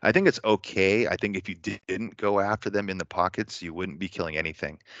 I think it's okay. I think if you didn't go after them in the pockets, you wouldn't be killing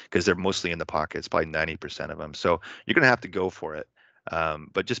anything because they're mostly in the pockets, probably 90% of them. So you're going to have to go for it.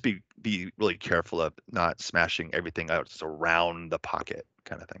 But just be really careful of not smashing everything out just around the pocket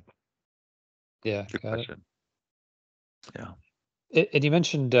kind of thing. Yeah, good question. Yeah. And you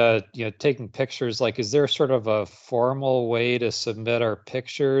mentioned, taking pictures. Like, is there sort of a formal way to submit our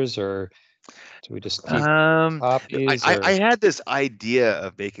pictures, or do we just keep copies? I had this idea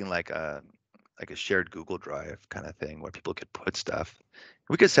of making like a shared Google Drive kind of thing where people could put stuff.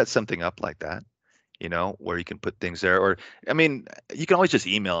 We could set something up like that, where you can put things there. Or, I mean, you can always just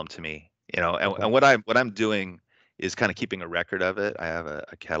email them to me, and what I'm doing is kind of keeping a record of it. I have a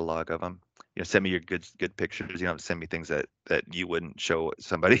catalog of them. Send me your good pictures. You don't have to send me things that you wouldn't show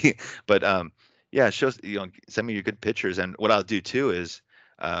somebody. But send me your good pictures. And what I'll do too is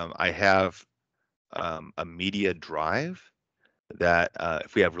I have a media drive that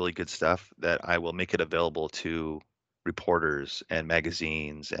if we have really good stuff, that I will make it available to reporters and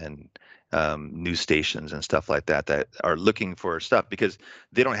magazines and news stations and stuff like that are looking for stuff because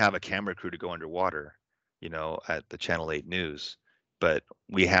they don't have a camera crew to go underwater, at the Channel 8 News. But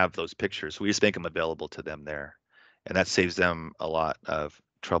we have those pictures. So we just make them available to them there. And that saves them a lot of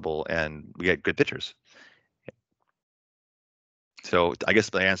trouble, and we get good pictures. So I guess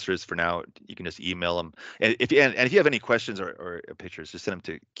the answer is, for now, you can just email them. And if you have any questions or pictures, just send them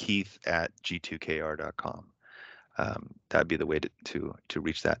to keith@g2kr.com. That'd be the way to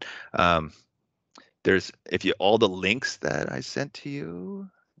reach that. There's all the links that I sent to you.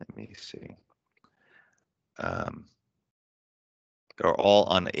 Let me see. They're all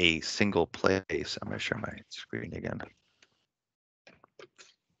on a single place. I'm going to share my screen again.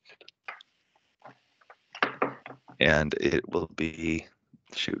 And it will be,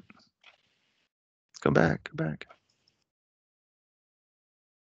 shoot. Go back.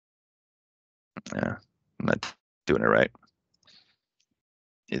 Yeah, I'm not doing it right.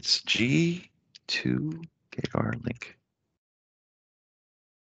 It's G2KR link.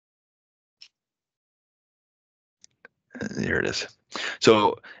 There it is.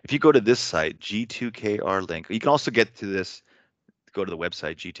 So if you go to this site, G2KR link, you can also get to this, go to the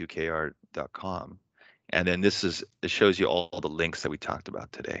website, g2kr.com. And then it shows you all the links that we talked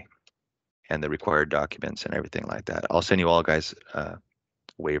about today and the required documents and everything like that. I'll send you all guys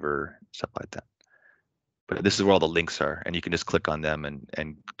waiver, stuff like that. But this is where all the links are, and you can just click on them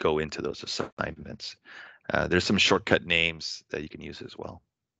and go into those assignments. There's some shortcut names that you can use as well.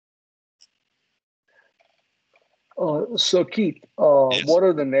 So Keith, Yes. what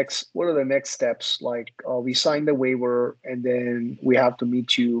are the next steps? Like we sign the waiver and then we have to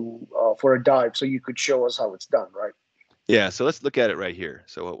meet you for a dive, so you could show us how it's done, right? Yeah, so let's look at it right here.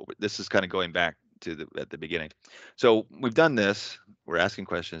 So this is kind of going back to at the beginning. So we've done this. We're asking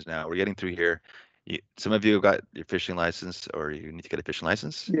questions now. We're getting through here. Some of you got your fishing license, or you need to get a fishing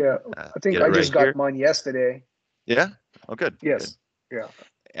license. Yeah, I think get it I just right here. got mine yesterday. Yeah. Oh, good. Yes. Good. Yeah.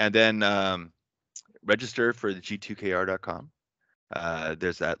 And then register for the g2kr.com.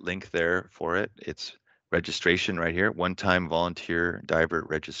 There's that link there for it. It's registration right here. One-time volunteer diver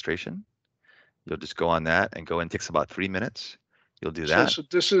registration. You'll just go on that and go in. It takes about 3 minutes. You'll do that.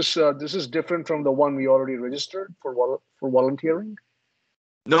 So this is different from the one we already registered for volunteering.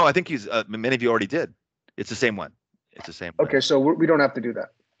 No, I think many of you already did. It's the same one. It's the same one. Okay, so we don't have to do that.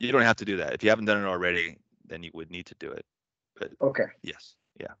 You don't have to do that. If you haven't done it already, then you would need to do it. But Okay. yes,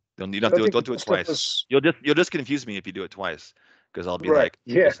 yeah. Don't do it. Don't do it twice. You'll just confuse me if you do it twice, because I'll be like,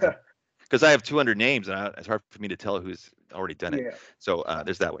 yeah, because I have 200 names and it's hard for me to tell who's already done it. Yeah. So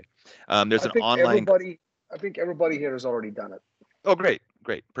there's that way. There's an online. I think everybody here has already done it. Oh, great,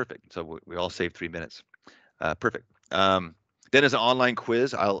 perfect. So we all saved 3 minutes. Perfect. Then there's an online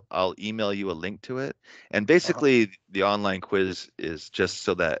quiz. I'll email you a link to it. And basically, the online quiz is just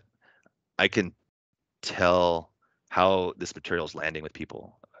so that I can tell how this material is landing with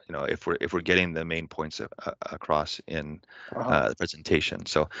people. You know, if we're getting the main points across in the presentation.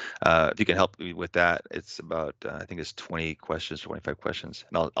 So if you can help me with that, it's about I think it's 20 questions, 25 questions,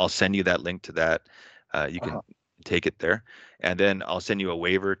 and I'll send you that link to that. You can take it there, and then I'll send you a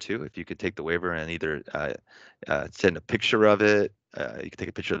waiver too. If you could take the waiver and either send a picture of it, you can take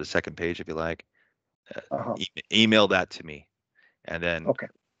a picture of the second page if you like. Email that to me, and then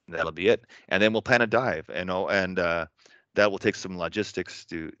that'll be it. And then we'll plan a dive, and that will take some logistics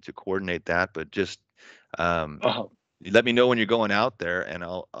to coordinate that. But just let me know when you're going out there, and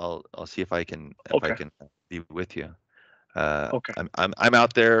I'll see if I can be with you. I'm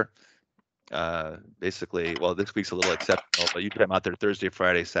out there. Basically, well, this week's a little exceptional, but usually I'm out there Thursday,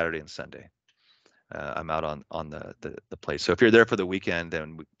 Friday, Saturday, and Sunday. I'm out on the place. So if you're there for the weekend,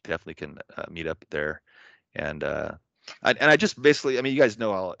 then we definitely can meet up there. And I just basically, I mean, you guys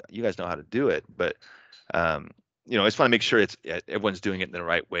know how to do it, but you know, I just want to make sure everyone's doing it in the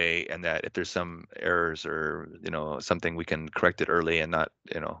right way, and that if there's some errors or something, we can correct it early, and not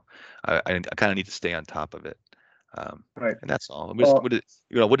I kind of need to stay on top of it. Right. And that's all.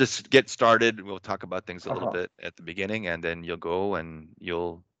 We'll just get started. We'll talk about things a little bit at the beginning, and then you'll go and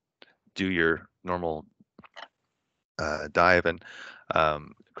you'll do your normal dive and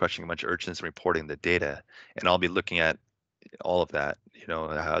crushing a bunch of urchins and reporting the data. And I'll be looking at all of that.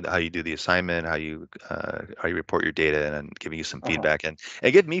 How you do the assignment, how you report your data, and giving you some feedback, and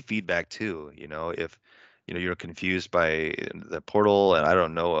give me feedback too. If you're confused by the portal and I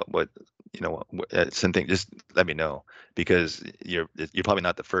don't know what something, just let me know, because you're probably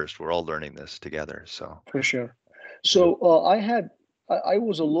not the first. We're all learning this together. So for sure. So I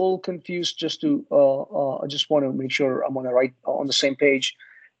was a little confused. I just want to make sure I'm on the same page.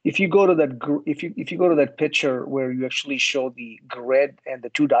 If you go to that if you go to that picture where you actually show the grid and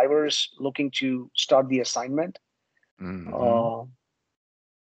the two divers looking to start the assignment, yeah,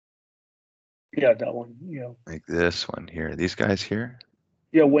 that one, like this one here, these guys here.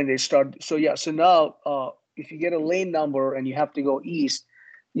 Yeah, when they start. So now if you get a lane number and you have to go east,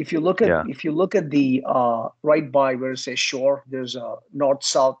 if you look at the right by where it says shore, there's a north,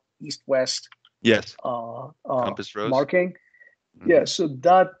 south, east, west. Yes. Compass rose marking. Yeah. So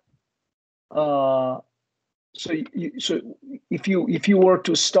that. So if you were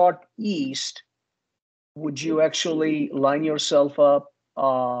to start east, would you actually line yourself up?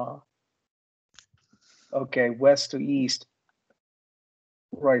 West to east.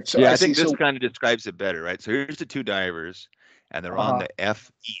 Right. So yeah, I think this kind of describes it better, right? So here's the two divers, and they're on the F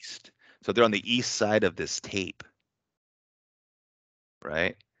east. So they're on the east side of this tape,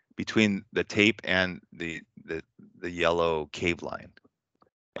 right? Between the tape and the yellow cave line.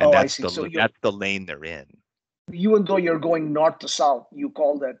 And that's that's the lane they're in. Even though you're going north to south, you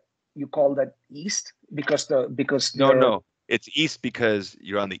call that east because no, it's east because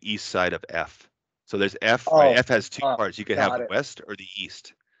you're on the east side of F. So there's F, right? F has two parts. You could have the west or the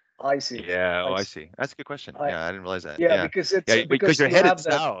east. I see. Yeah. I see. That's a good question. I didn't realize that. Yeah, because because you're headed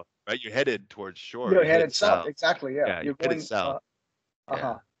south, right? You're headed towards shore. You're headed south. Exactly. Yeah. You're headed south.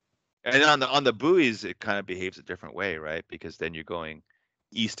 Yeah. And then on the buoys, it kind of behaves a different way, right? Because then you're going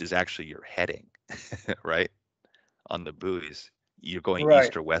east is actually your heading, right? On the buoys, you're going Right.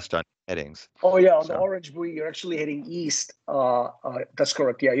 east or west on headings. Oh yeah, on the So- orange buoy, you're actually heading east. That's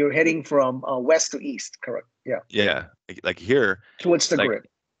correct. Yeah, you're heading from west to east. Correct. Yeah, Yeah, like here, towards the like grid.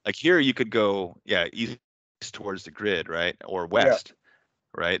 like here you could go, yeah, east towards the grid, right, or Yeah. west,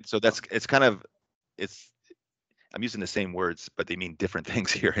 right? So it's kind of, it's, I'm using the same words, but they mean different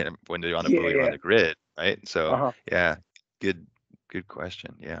things here when they're on a buoy or on Yeah. the grid, right? So Uh-huh. yeah, good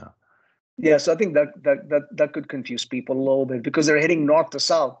question. Yeah, Yeah, so I think that could confuse people a little bit because they're heading north to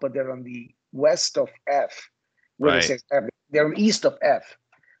south, but they're on the west of F, where it right, says F. They're east of F,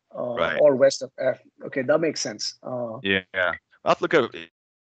 right. or west of F. Okay, that makes sense. Yeah, I'll have to look at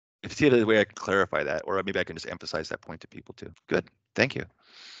if see the way I can clarify that, or maybe I can just emphasize that point to people too. Good, thank you.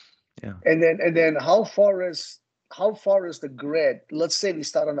 Yeah. And then how far is the grid? Let's say we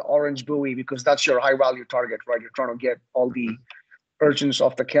start on the orange buoy because that's your high value target, right? You're trying to get all the urchins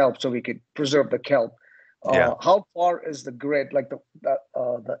off the kelp so we could preserve the kelp. Yeah. How far is the grid, like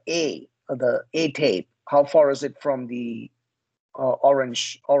the A tape? How far is it from the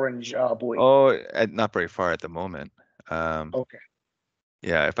orange buoy? Oh, not very far at the moment. Okay.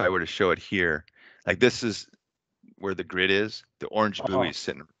 Yeah, if I were to show it here, like this is where the grid is. The orange buoy is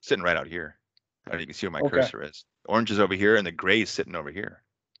sitting right out here. I don't know if you can see where my Okay. cursor is. Orange is over here, and the gray is sitting over here.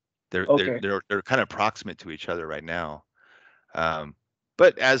 They're Okay. they're kind of proximate to each other right now.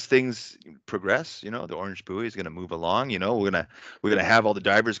 But as things progress, you know, the orange buoy is going to move along. You know, we're gonna have all the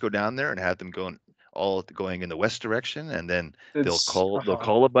divers go down there and have them going in the west direction, and then they'll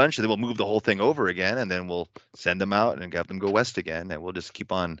call a bunch, and then we'll move the whole thing over again, and then we'll send them out and have them go west again, and we'll just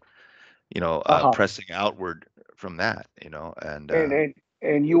keep on, you know, pressing outward from that, you know,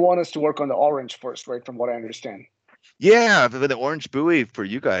 and you want us to work on the orange first, right? From what I understand. yeah, the orange buoy for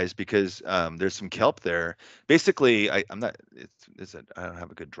you guys, because there's some kelp there. Basically, I'm not. I don't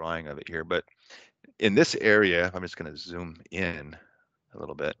have a good drawing of it here, but in this area, I'm just going to zoom in a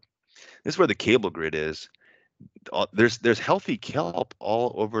little bit. This is where the cable grid is. There's healthy kelp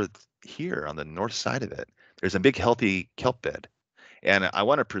all over here on the north side of it. There's a big healthy kelp bed, and I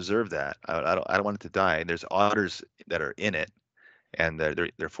want to preserve that. I don't want it to die. There's otters that are in it, and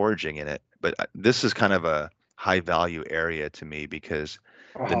they're foraging in it. But this is kind of a high value area to me because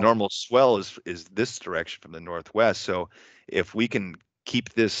the normal swell is this direction from the northwest. So if we can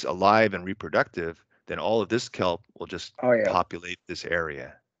keep this alive and reproductive, then all of this kelp will just populate this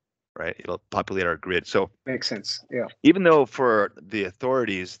area, right? It'll populate our grid. So makes sense. Yeah. even though for the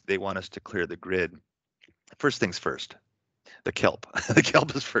authorities they want us to clear the grid, first things first, the kelp. The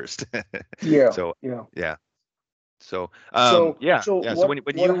kelp is first. Yeah. So yeah. So So So when you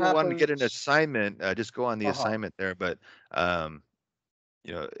want to get an happens- assignment, just go on the assignment there. But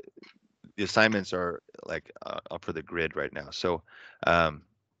you know, the assignments are like up for the grid right now. So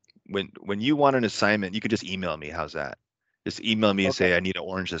when you want an assignment, you can just email me. How's that? Just email me and say I need an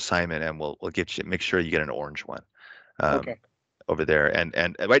orange assignment, and we'll make sure you get an orange one. Over there.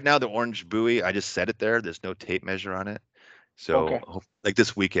 And right now the orange buoy, I just set it there. There's no tape measure on it. So like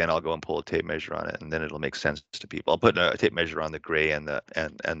this weekend, I'll go and pull a tape measure on it, and then it'll make sense to people. I'll put a tape measure on the gray and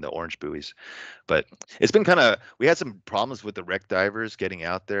the orange buoys. But it's been we had some problems with the wreck divers getting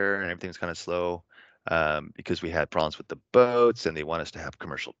out there, and everything's kind of slow because we had problems with the boats, and they want us to have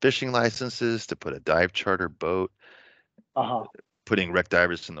commercial fishing licenses to put a dive charter boat, putting wreck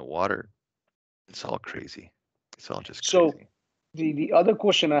divers in the water. It's all crazy. It's all just crazy. The other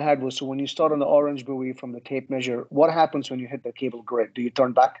question I had was, so when you start on the orange buoy from the tape measure, what happens when you hit the cable grid? Do you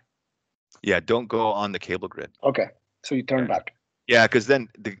turn back? Yeah, don't go on the cable grid. Okay, so you turn back. Yeah, because then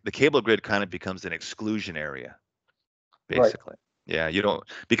the cable grid kind of becomes an exclusion area, basically. Right. Yeah, you don't,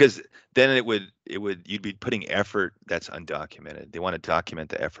 because then you'd be putting effort that's undocumented. They want to document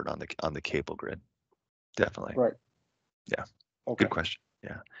the effort on the cable grid. Definitely. Right. Yeah. Okay. Good question.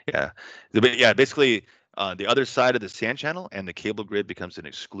 Yeah. Basically, the other side of the sand channel and the cable grid becomes an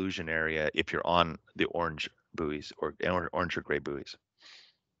exclusion area if you're on the orange buoys or orange or gray buoys.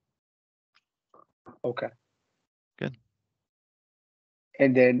 Okay. Good.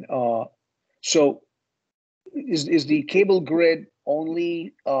 And then, so is the cable grid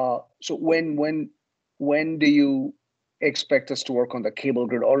only? So when do you expect us to work on the cable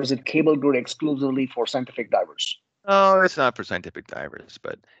grid, or is it cable grid exclusively for scientific divers? Oh, it's not for scientific divers,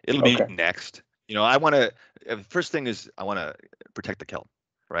 but it'll be next. You know, first thing is I want to protect the kelp.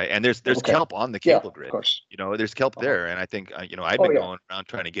 right? And there's Okay. kelp on the Yeah, cable of grid. course. You know, there's kelp Uh-huh. there, and I think you know, I've Oh been yeah. going around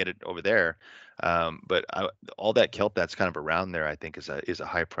trying to get it over there. But all that kelp that's kind of around there, I think is a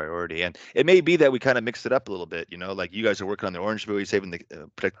high priority. And it may be that we kind of mix it up a little bit. You know, like you guys are working on the orange buoy, saving the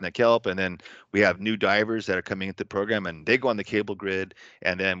protecting the kelp, and then we have new divers that are coming into the program, and they go on the cable grid,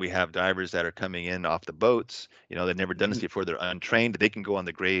 and then we have divers that are coming in off the boats. You know, they've never done this before. They're untrained. They can go on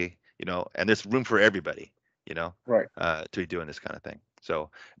the gray. You know, and there's room for everybody. You know, Right. to be doing this kind of thing.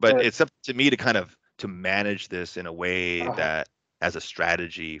 So, but Right. it's up to me to kind of to manage this in a way Uh-huh. that as a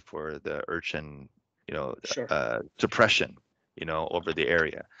strategy for the urchin, you know, Sure. suppression, you know, over the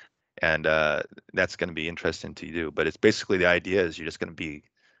area. And that's going to be interesting to do. But it's basically the idea is you're just going to be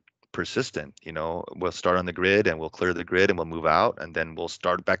persistent. You know, we'll start on the grid and we'll clear the grid and we'll move out and then we'll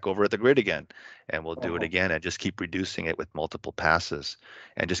start back over at the grid again and we'll do it Uh-huh. again and just keep reducing it with multiple passes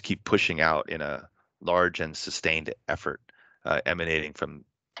and just keep pushing out in a large and sustained effort emanating from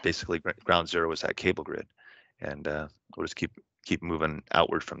basically ground zero is that cable grid, and we'll just keep moving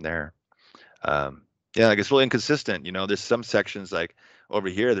outward from there. Yeah, like it's really inconsistent. You know, there's some sections like over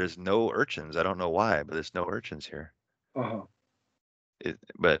here, there's no urchins. I don't know why, but there's no urchins here. Uh-huh.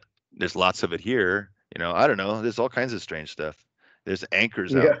 But there's lots of it here. You know, I don't know. There's all kinds of strange stuff. There's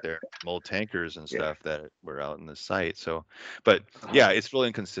anchors Yeah. out there, old tankers and Yeah. stuff that were out in the site. So, but yeah, it's really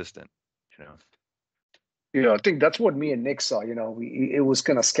inconsistent. You know. Yeah, I think that's what me and Nick saw. You know, it was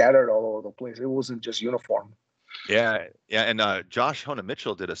kind of scattered all over the place. It wasn't just uniform. Yeah, yeah, and Josh Hona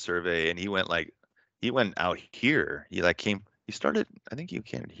Mitchell did a survey, and he went out here. He like came. He started. I think he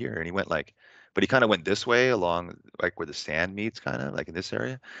came here, and he went like, but he kind of went this way along like where the sand meets, kind of like in this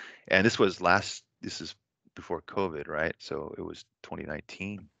area. And this was last. This is before COVID, right? So it was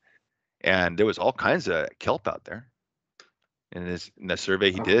 2019, and there was all kinds of kelp out there. And in the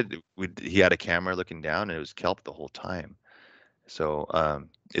survey he Uh-huh. did, he had a camera looking down, and it was kelp the whole time. So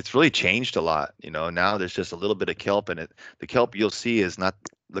it's really changed a lot. You know, now there's just a little bit of kelp in it. The kelp you'll see is not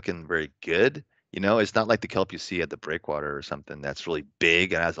looking very good. You know, it's not like the kelp you see at the breakwater or something that's really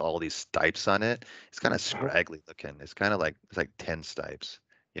big and has all these stipes on it. It's kind of Uh-huh. scraggly looking. It's kind of like it's like 10 stipes,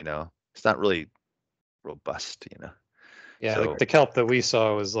 you know. It's not really robust, you know. Yeah, So the kelp that we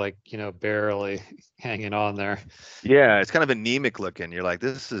saw was like, barely hanging on there. yeah, it's kind of anemic looking. You're like,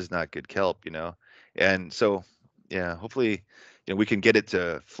 this is not good kelp, you know. And so, yeah, hopefully, we can get it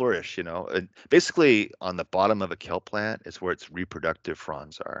to flourish, you know. And basically, on the bottom of a kelp plant is where its reproductive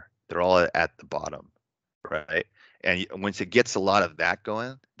fronds are. They're all at the bottom, right? And once it gets a lot of that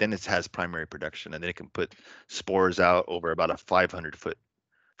going, then it has primary production, and then it can put spores out over about a 500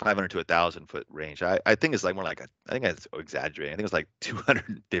 to 1,000 foot range. I think it's like more like I think it's exaggerating. I think it's like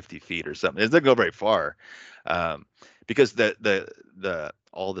 250 feet or something. It doesn't go very far, because the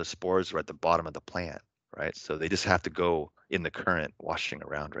all the spores are at the bottom of the plant, right? So they just have to go in the current, washing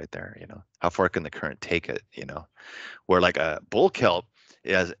around right there. You know, how far can the current take it? You know, where like a bull kelp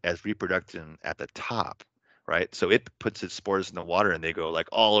as reproduction at the top, right? So it puts its spores in the water and they go like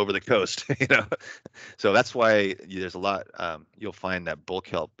all over the coast, you know. So that's why there's a lot. You'll find that bull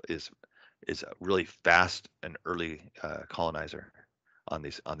kelp is a really fast and early colonizer on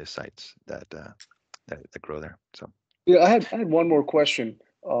these sites that grow there. So Yeah, I had one more question.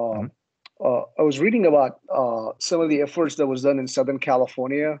 mhm, I was reading about some of the efforts that was done in Southern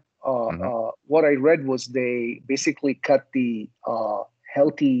California. mhm, What I read was they basically cut the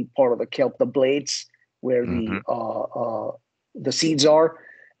healthy part of the kelp, the blades where mhm. the seeds are,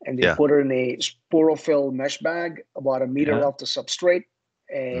 and they Yeah, put it in a sporophyll mesh bag about a meter yeah, off the substrate.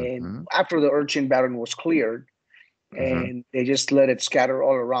 And mhm, after the urchin pattern was cleared, mhm. and they just let it scatter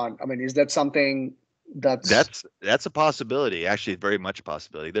all around. I mean, is that something that's That's a possibility. Actually, very much a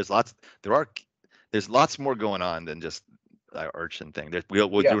possibility. There are there's lots more going on than just the urchin thing.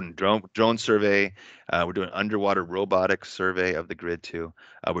 We're yeah? doing drone survey. We're doing underwater robotics survey of the grid too.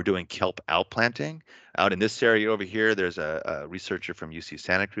 We're doing kelp outplanting out in this area over here. There's a researcher from UC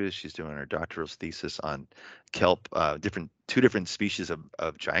Santa Cruz. She's doing her doctoral thesis on kelp, two different species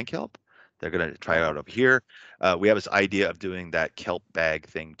of giant kelp. They're going to try it Uh-huh. out over here. We have this idea of doing that kelp bag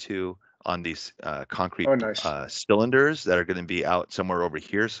thing too on these concrete Oh, nice. cylinders that are going to be out somewhere over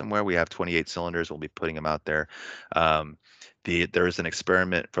here somewhere. We have 28 cylinders. We'll be putting them out there. Um, there's an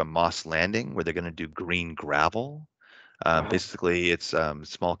experiment from Moss Landing where they're going to do green gravel. Uh-huh. Basically, it's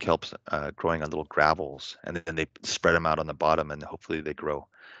small kelps growing on little gravels, and then they spread them out on the bottom, and hopefully they grow,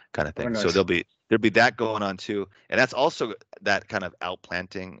 kind of Oh, thing. So nice. there'll be that going on too, and that's also that kind of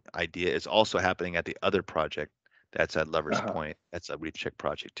outplanting idea is also happening at the other project that's at Lovers Uh-huh. Point. That's a reef check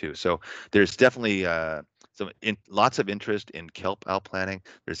project too. So there's definitely lots of interest in kelp outplanting.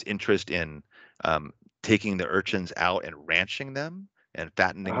 There's interest in taking the urchins out and ranching them and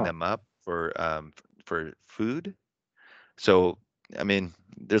fattening them up for food. So, I mean,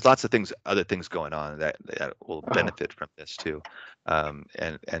 there's lots of things, other things going on that will benefit from this too.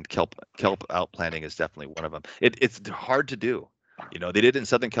 And kelp outplanting is definitely one of them. It's hard to do. You know, they did it in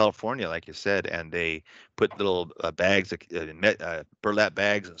Southern California, like you said, and they put little bags, burlap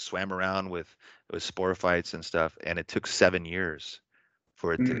bags, and swam around with sporophytes and stuff, and it took 7 years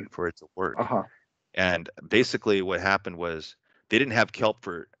for it to work. And basically, what happened was they didn't have kelp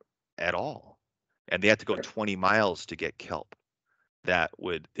at all, and they had to go 20 miles to get kelp that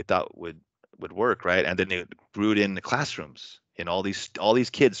they thought would work, right? And then they grew it in the classrooms, and all these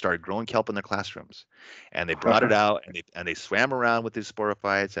kids started growing kelp in their classrooms, and they brought it out, and they swam around with these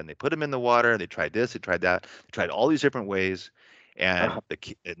sporophytes, and they put them in the water, and they tried this, they tried that, they tried all these different ways, and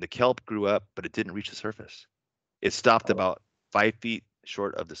the kelp grew up, but it didn't reach the surface. It stopped about 5 feet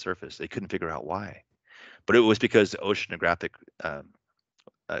short of the surface. They couldn't figure out why, but it was because the oceanographic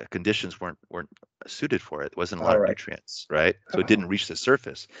conditions weren't suited for it. It wasn't a lot of nutrients, right? So it didn't reach the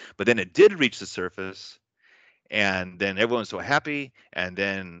surface. But then it did reach the surface, and then everyone's so happy. And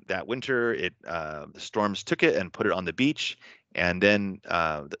then that winter, the storms took it and put it on the beach. And then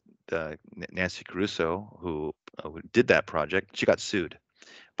the Nancy Caruso, who did that project, she got sued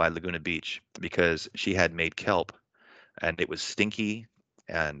by Laguna Beach because she had made kelp, and it was stinky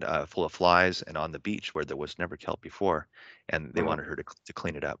and full of flies, and on the beach where there was never kelp before, and they wanted her to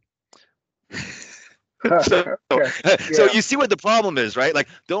clean it up. So you see what the problem is, right? Like,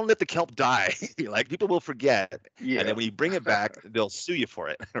 don't let the kelp die. Like, people will forget, and then when you bring it back, they'll sue you for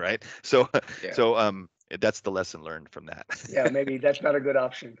it, right? So that's the lesson learned from that. Yeah, maybe that's not a good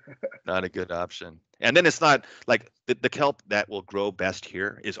option. Not a good option. And then it's not like the kelp that will grow best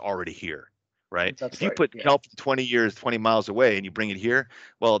here is already here. Right. If you put kelp 20 miles away and you bring it here,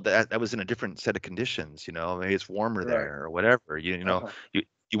 well, that was in a different set of conditions. You know, maybe it's warmer there or whatever. You know,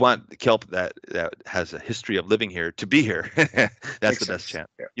 you want the kelp that has a history of living here to be here. That's the best chance.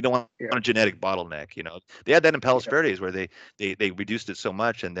 You don't want a genetic bottleneck. You know, they had that in Palos Verdes where they reduced it so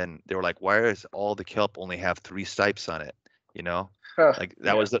much, and then they were like, why does all the kelp only have 3 stipes on it? You know, like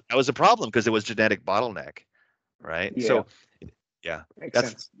that was a problem because it was genetic bottleneck. Right. So makes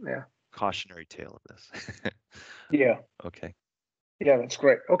sense. Yeah. Cautionary tale of this. Yeah. Okay. Yeah, that's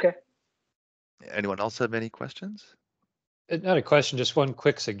great. Okay. Anyone else have any questions? Not a question, just one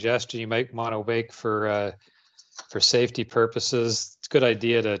quick suggestion you might want to make for safety purposes. It's a good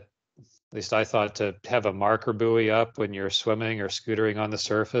idea to, at least I thought, to have a marker buoy up when you're swimming or scootering on the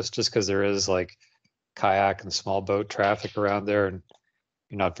surface, just because there is like kayak and small boat traffic around there and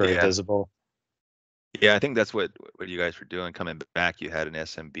you're not very visible. Yeah, I think that's what you guys were doing. Coming back, you had an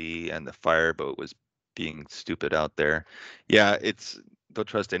SMB and the fireboat was being stupid out there. Yeah, don't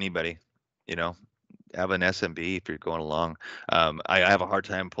trust anybody, you know. Have an SMB if you're going along. I have a hard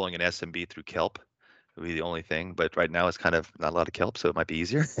time pulling an SMB through kelp. It would be the only thing, but right now it's kind of not a lot of kelp, so it might be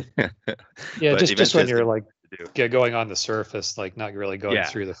easier. Yeah, just when you're like going on the surface, like not really going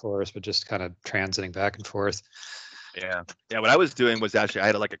through the forest, but just kind of transiting back and forth. Yeah. What I was doing was actually I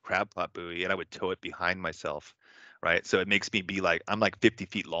had like a crab pot buoy, and I would tow it behind myself, right? So it makes me be like I'm like 50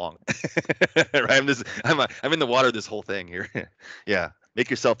 feet long, right? I'm in the water this whole thing here. Yeah, make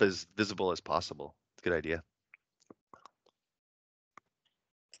yourself as visible as possible. It's a good idea.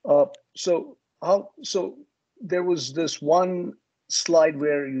 So there was this one slide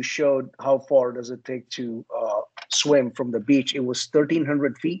where you showed how far does it take to swim from the beach. It was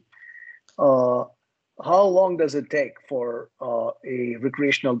 1,300 feet. How long does it take for a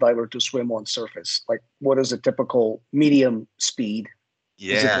recreational diver to swim on surface? Like, what is a typical medium speed?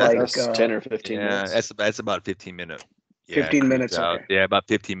 Yeah, that's 10 or 15 minutes. Yeah, that's about 15 minutes. 15 minutes. Okay. Yeah, about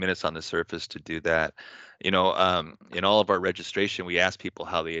 15 minutes on the surface to do that. You know, in all of our registration, we asked people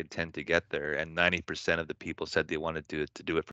how they intend to get there, and 90% of the people said they wanted to do it